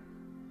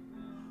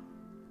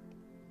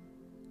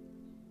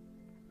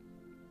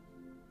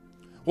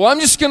 Well, I'm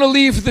just going to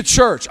leave the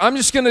church. I'm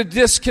just going to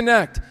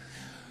disconnect.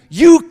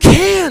 You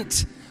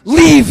can't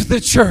leave the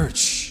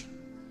church.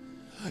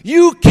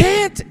 You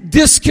can't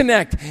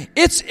disconnect.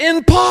 It's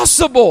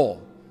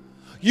impossible.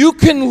 You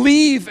can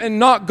leave and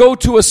not go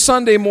to a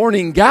Sunday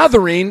morning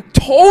gathering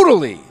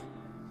totally.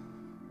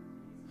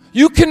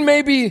 You can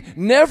maybe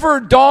never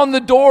don the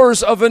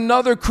doors of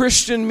another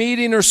Christian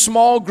meeting or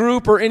small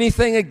group or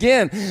anything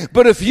again.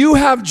 But if you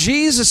have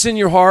Jesus in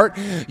your heart,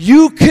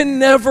 you can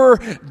never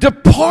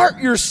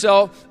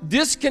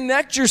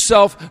disconnect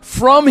yourself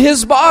from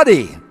his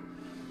body.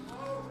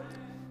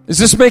 Is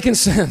this making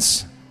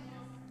sense?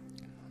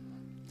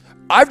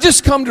 I've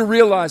just come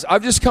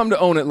to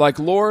own it, like,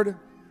 Lord,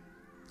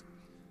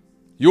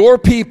 your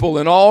people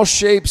in all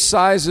shapes,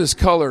 sizes,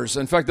 colors.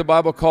 In fact, the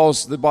Bible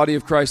calls the body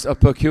of Christ a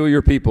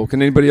peculiar people.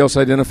 Can anybody else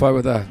identify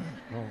with that?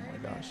 Oh my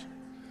gosh.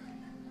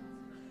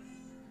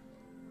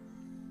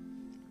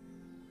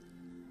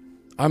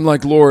 I'm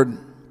like, Lord,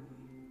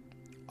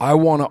 I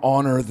want to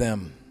honor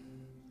them.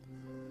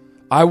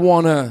 I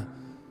want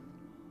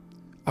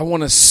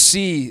to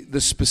see the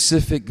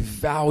specific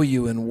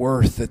value and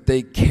worth that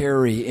they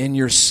carry in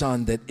your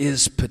Son that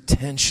is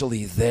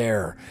potentially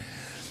there.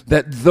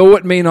 That though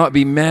it may not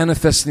be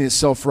manifesting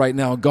itself right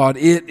now, God,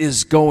 it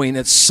is going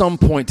at some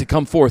point to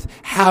come forth.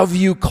 Have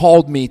you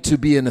called me to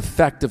be an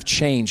effect of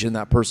change in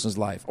that person's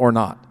life or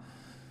not?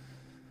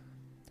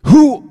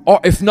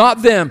 If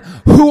not them,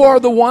 who are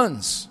the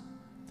ones?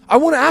 I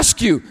want to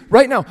ask you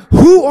right now,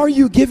 who are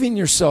you giving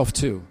yourself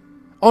to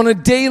on a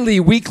daily,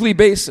 weekly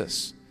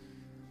basis?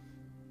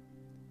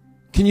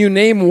 Can you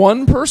name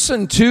one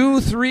person,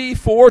 2, 3,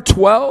 4,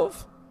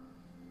 12?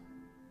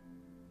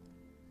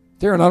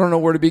 Darren, I don't know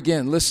where to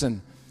begin.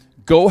 Listen,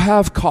 go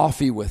have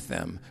coffee with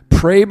them.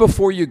 Pray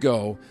before you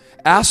go.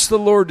 Ask the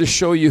Lord to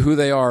show you who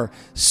they are.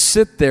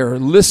 Sit there,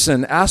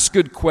 listen, ask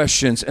good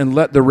questions, and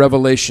let the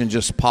revelation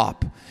just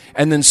pop.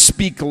 And then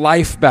speak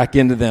life back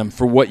into them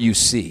for what you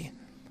see.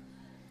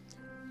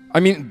 I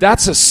mean,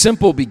 that's a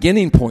simple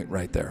beginning point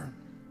right there.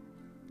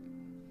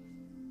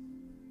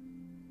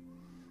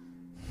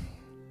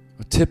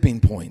 A tipping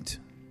point.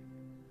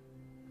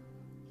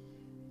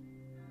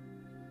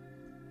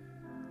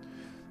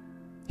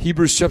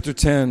 Hebrews chapter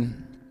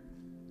 10.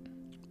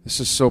 This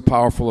is so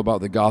powerful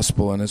about the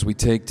gospel, and as we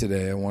take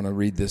today, I want to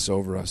read this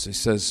over us. It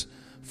says,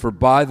 for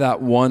by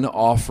that one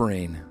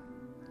offering,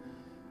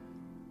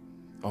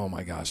 oh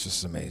my gosh, this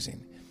is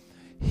amazing.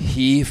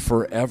 He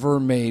forever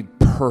made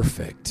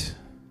perfect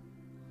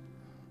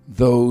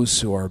those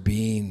who are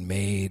being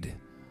made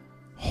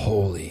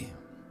holy.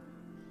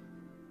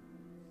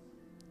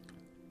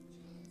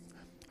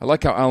 I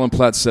like how Alan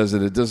Platt says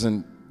it. It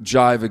doesn't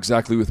jive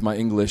exactly with my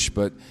English,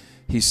 but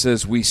he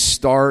says we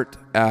start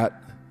at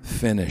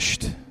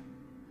finished.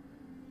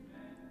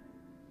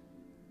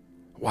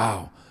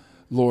 Wow.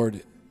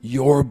 Lord,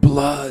 your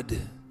blood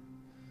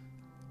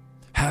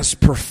has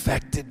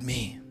perfected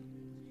me.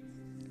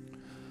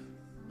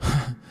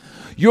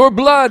 Your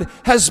blood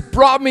has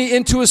brought me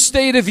into a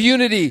state of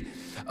unity,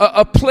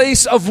 a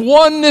place of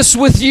oneness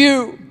with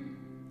you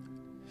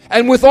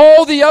and with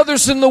all the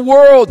others in the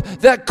world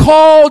that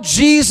call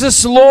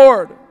Jesus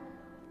Lord.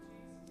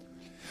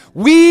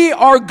 We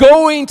are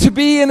going to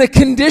be in a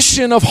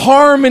condition of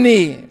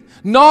harmony,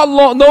 no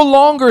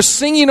longer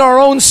singing our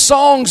own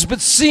songs,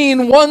 but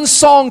singing one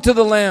song to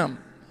the Lamb.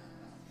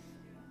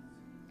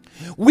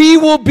 We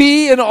will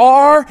be and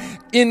are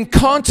in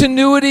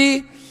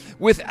continuity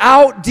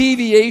without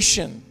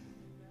deviation.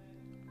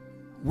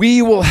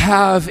 We will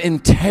have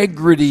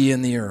integrity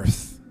in the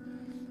earth,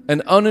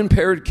 an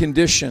unimpaired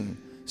condition,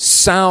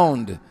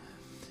 sound,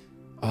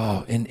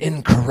 and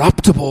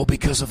incorruptible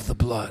because of the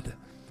blood.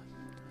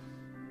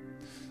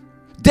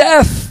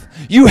 Death,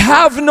 you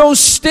have no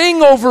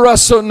sting over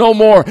us no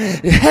more.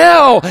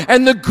 Hell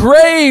and the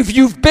grave,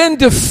 you've been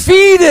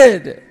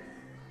defeated.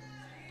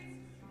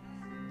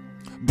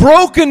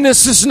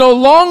 Brokenness is no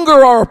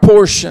longer our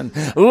portion.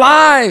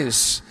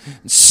 Lies,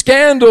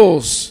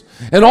 scandals,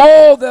 and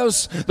all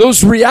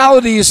those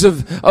realities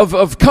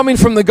of coming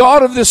from the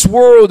God of this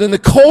world and the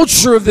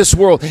culture of this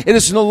world, it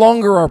is no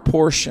longer our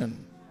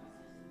portion.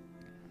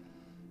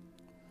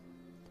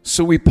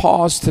 So we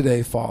pause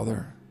today,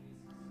 Father,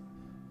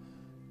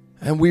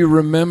 and we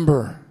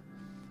remember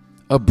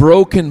a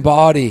broken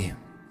body,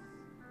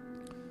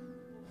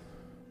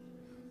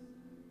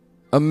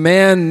 a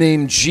man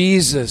named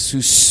Jesus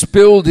who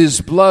spilled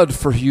his blood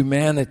for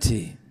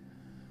humanity.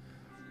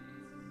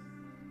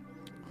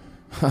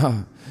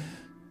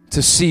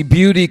 To see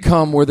beauty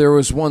come where there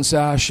was once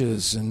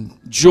ashes, and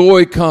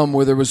joy come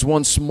where there was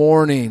once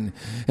mourning,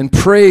 and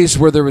praise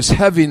where there was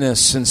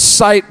heaviness, and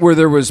sight where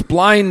there was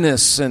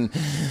blindness. And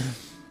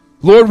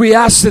Lord, we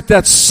ask that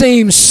that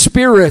same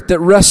Spirit that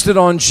rested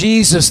on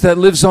Jesus, that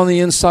lives on the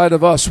inside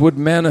of us, would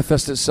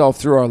manifest itself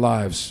through our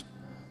lives.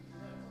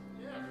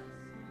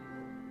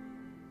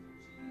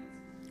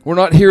 We're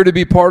not here to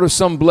be part of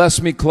some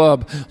bless me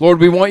club.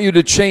 Lord, we want you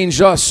to change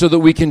us so that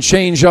we can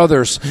change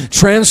others.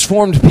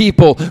 Transformed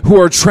people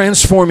who are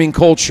transforming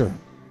culture.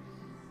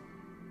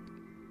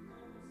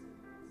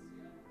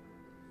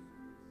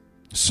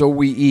 So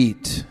we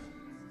eat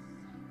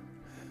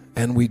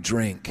and we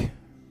drink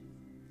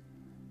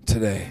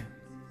today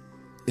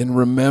in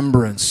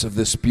remembrance of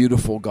this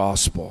beautiful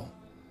gospel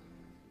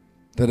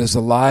that is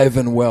alive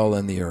and well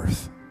in the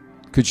earth.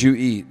 Could you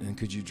eat and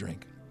could you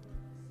drink?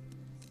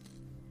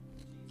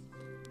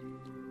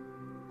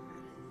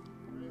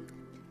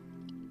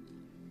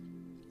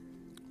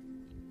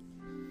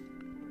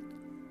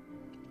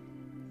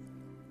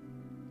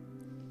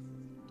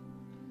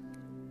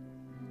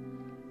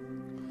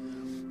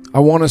 I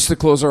want us to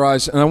close our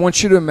eyes, and I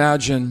want you to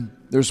imagine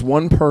there's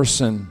one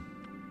person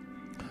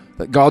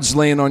that God's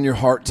laying on your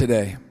heart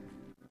today.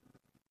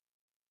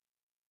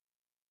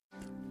 I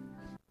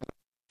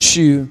want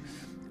you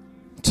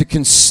to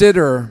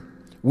consider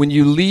when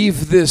you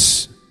leave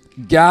this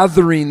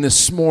gathering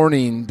this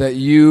morning that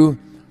you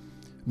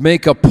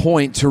make a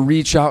point to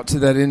reach out to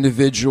that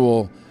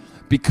individual,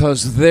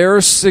 because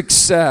their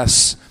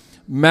success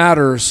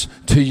matters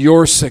to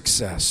your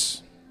success.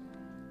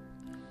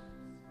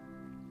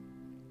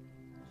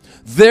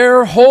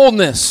 Their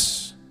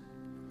wholeness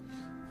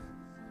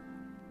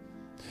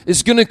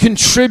is going to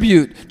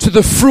contribute to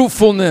the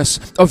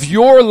fruitfulness of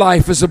your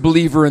life as a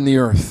believer in the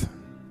earth.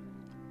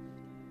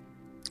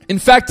 In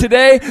fact,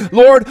 today,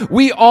 Lord,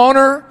 we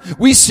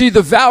see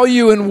the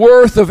value and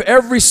worth of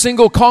every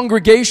single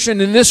congregation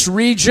in this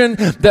region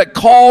that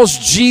calls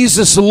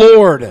Jesus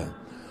Lord,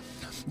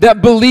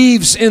 that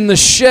believes in the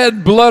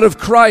shed blood of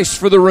Christ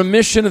for the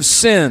remission of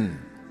sin.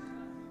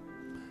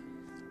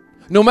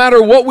 No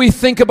matter what we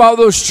think about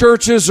those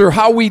churches or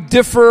how we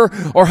differ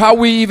or how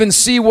we even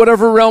see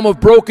whatever realm of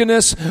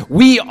brokenness,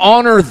 we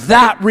honor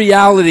that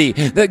reality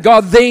that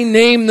God, they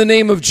name the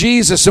name of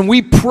Jesus, and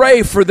we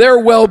pray for their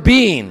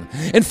well-being.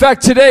 In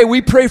fact, today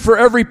we pray for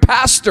every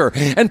pastor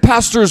and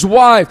pastor's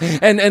wife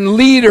and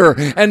leader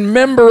and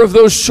member of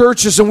those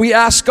churches, and we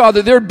ask God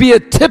that there'd be a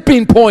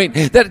tipping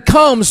point that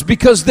comes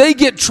because they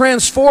get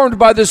transformed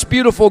by this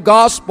beautiful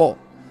gospel.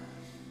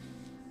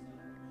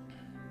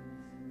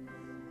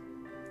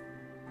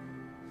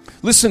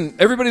 Listen,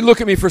 everybody look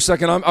at me for a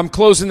second. I'm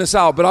closing this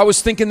out, but I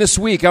was thinking this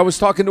week, I was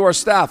talking to our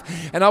staff,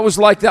 and I was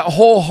like, that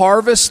whole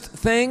harvest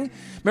thing.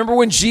 Remember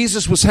when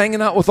Jesus was hanging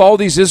out with all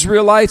these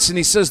Israelites, and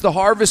he says the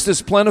harvest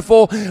is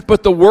plentiful,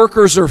 but the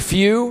workers are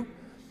few?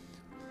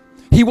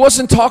 He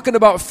wasn't talking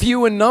about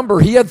few in number.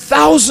 He had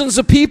thousands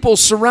of people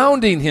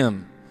surrounding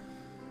him.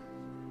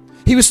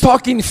 He was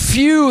talking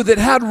few that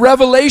had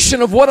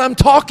revelation of what I'm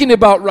talking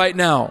about right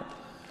now.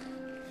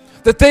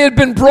 That they had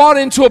been brought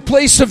into a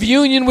place of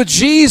union with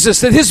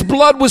Jesus, that his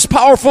blood was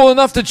powerful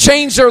enough to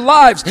change their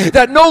lives,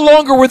 that no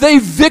longer were they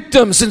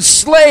victims and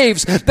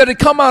slaves that had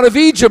come out of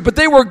Egypt, but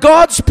they were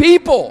God's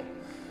people,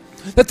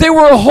 that they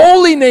were a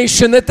holy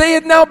nation, that they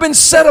had now been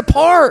set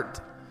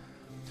apart,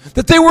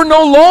 that they were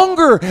no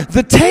longer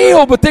the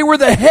tail, but they were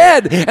the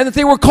head, and that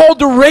they were called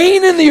to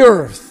reign in the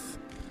earth.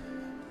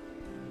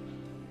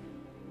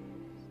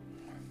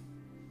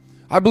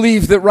 I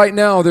believe that right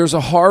now there's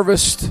a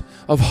harvest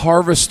of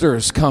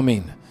harvesters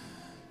coming.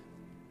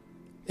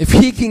 If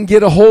he can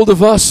get a hold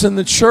of us in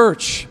the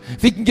church,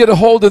 if he can get a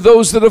hold of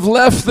those that have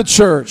left the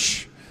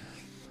church,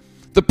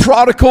 the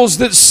prodigals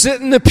that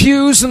sit in the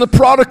pews and the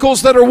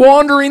prodigals that are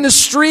wandering the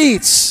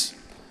streets.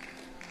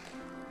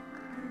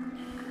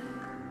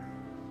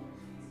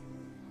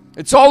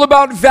 It's all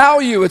about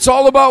value. It's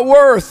all about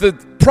worth. The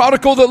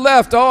prodigal that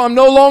left, oh, I'm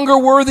no longer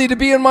worthy to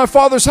be in my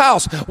Father's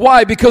house.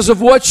 Why? Because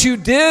of what you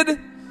did?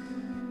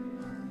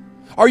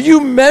 Are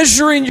you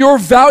measuring your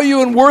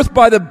value and worth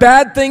by the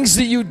bad things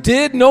that you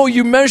did? No,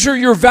 you measure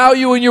your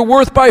value and your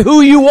worth by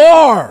who you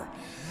are.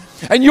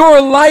 And you're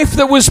a life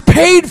that was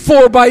paid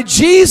for by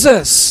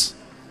Jesus.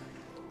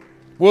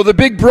 Well, the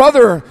big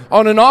brother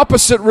on an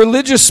opposite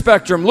religious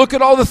spectrum, look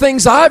at all the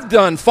things I've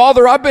done.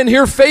 Father, I've been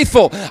here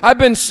faithful. I've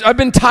been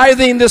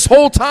tithing this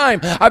whole time.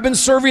 I've been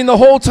serving the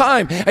whole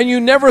time. And you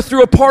never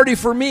threw a party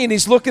for me. And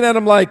he's looking at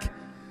him like,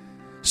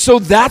 so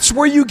that's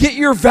where you get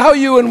your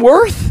value and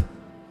worth?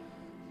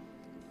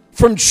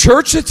 From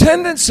church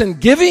attendance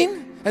and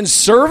giving and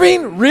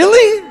serving?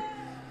 Really?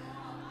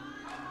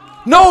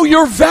 No,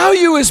 your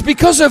value is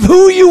because of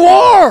who you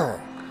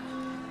are.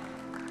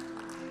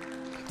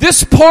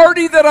 This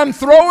party that I'm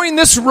throwing,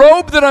 this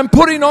robe that I'm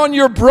putting on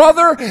your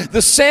brother,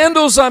 the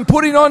sandals I'm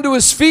putting onto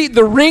his feet,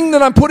 the ring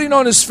that I'm putting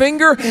on his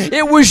finger,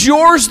 it was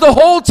yours the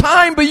whole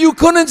time, but you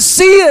couldn't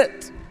see it.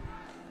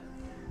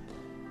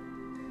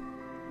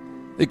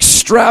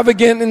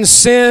 Extravagant in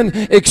sin,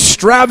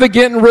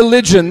 extravagant in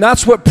religion.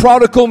 That's what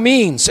prodigal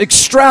means,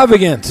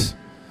 extravagant.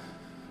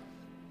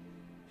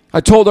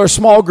 I told our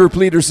small group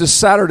leaders this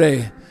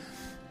Saturday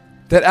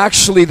that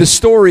actually the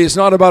story is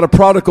not about a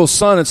prodigal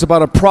son, it's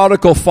about a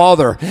prodigal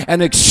father,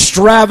 an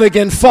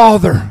extravagant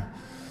father.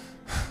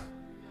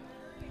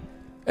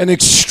 An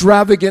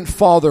extravagant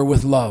father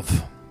with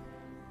love.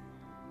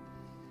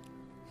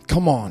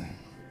 Come on.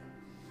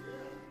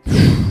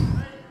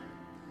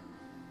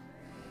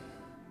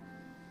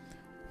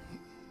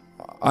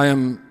 I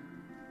am,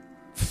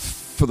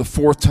 for the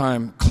fourth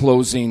time,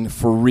 closing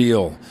for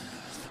real.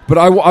 But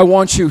I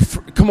want you,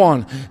 come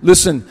on,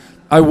 listen.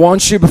 I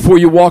want you, before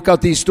you walk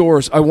out these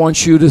doors, I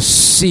want you to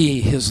see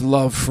his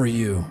love for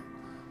you.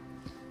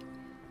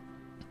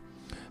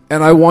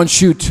 And I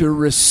want you to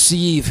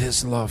receive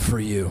his love for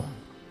you.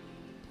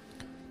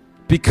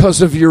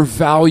 Because of your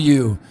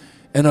value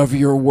and of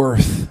your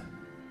worth.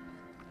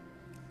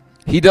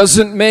 He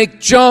doesn't make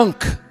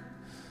junk.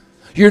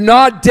 You're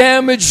not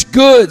damaged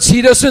goods.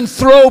 He doesn't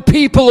throw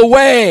people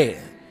away.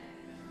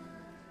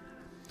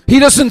 He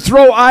doesn't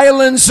throw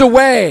islands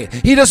away.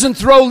 He doesn't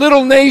throw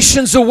little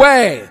nations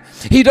away.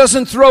 He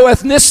doesn't throw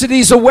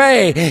ethnicities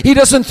away. He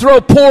doesn't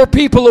throw poor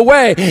people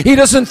away. He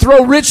doesn't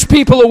throw rich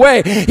people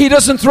away. He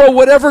doesn't throw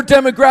whatever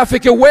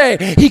demographic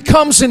away. He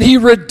comes and he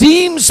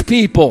redeems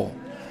people.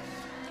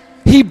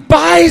 He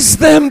buys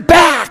them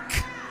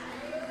back.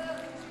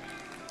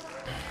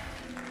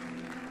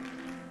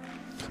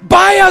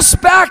 Buy us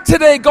back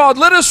today, God.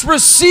 Let us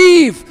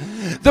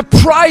receive the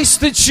price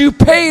that you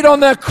paid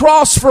on that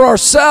cross for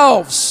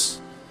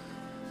ourselves.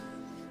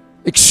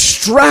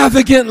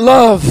 Extravagant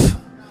love.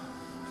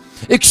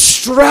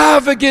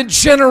 Extravagant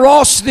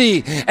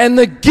generosity. And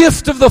the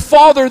gift of the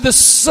Father,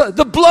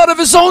 the blood of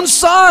his own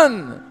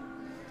Son.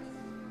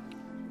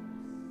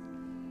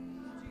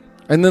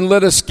 And then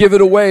let us give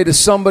it away to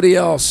somebody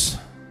else.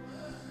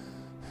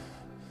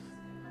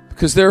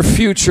 Because their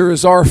future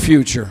is our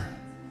future.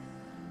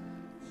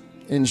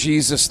 In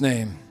Jesus'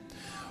 name.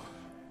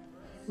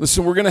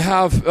 Listen, we're going to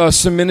have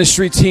some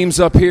ministry teams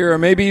up here, or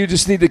maybe you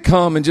just need to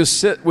come and just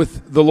sit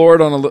with the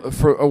Lord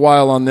for a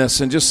while on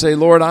this and just say,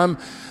 Lord, I'm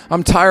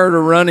tired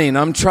of running.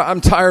 I'm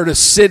tired of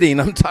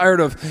sitting. I'm tired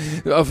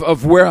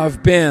of where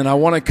I've been. I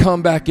want to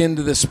come back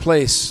into this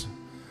place.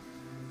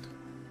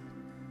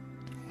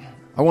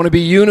 I want to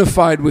be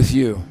unified with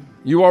you.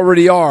 You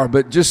already are,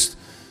 but just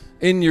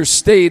in your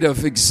state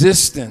of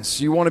existence,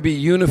 you want to be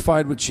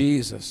unified with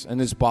Jesus and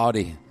his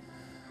body.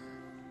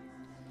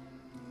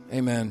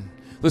 Amen.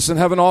 Listen,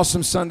 have an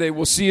awesome Sunday.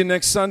 We'll see you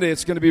next Sunday.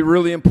 It's going to be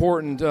really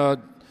important.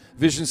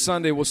 Vision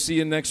Sunday. We'll see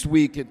you next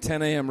week at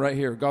 10 a.m. right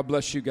here. God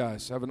bless you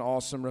guys. Have an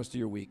awesome rest of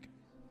your week.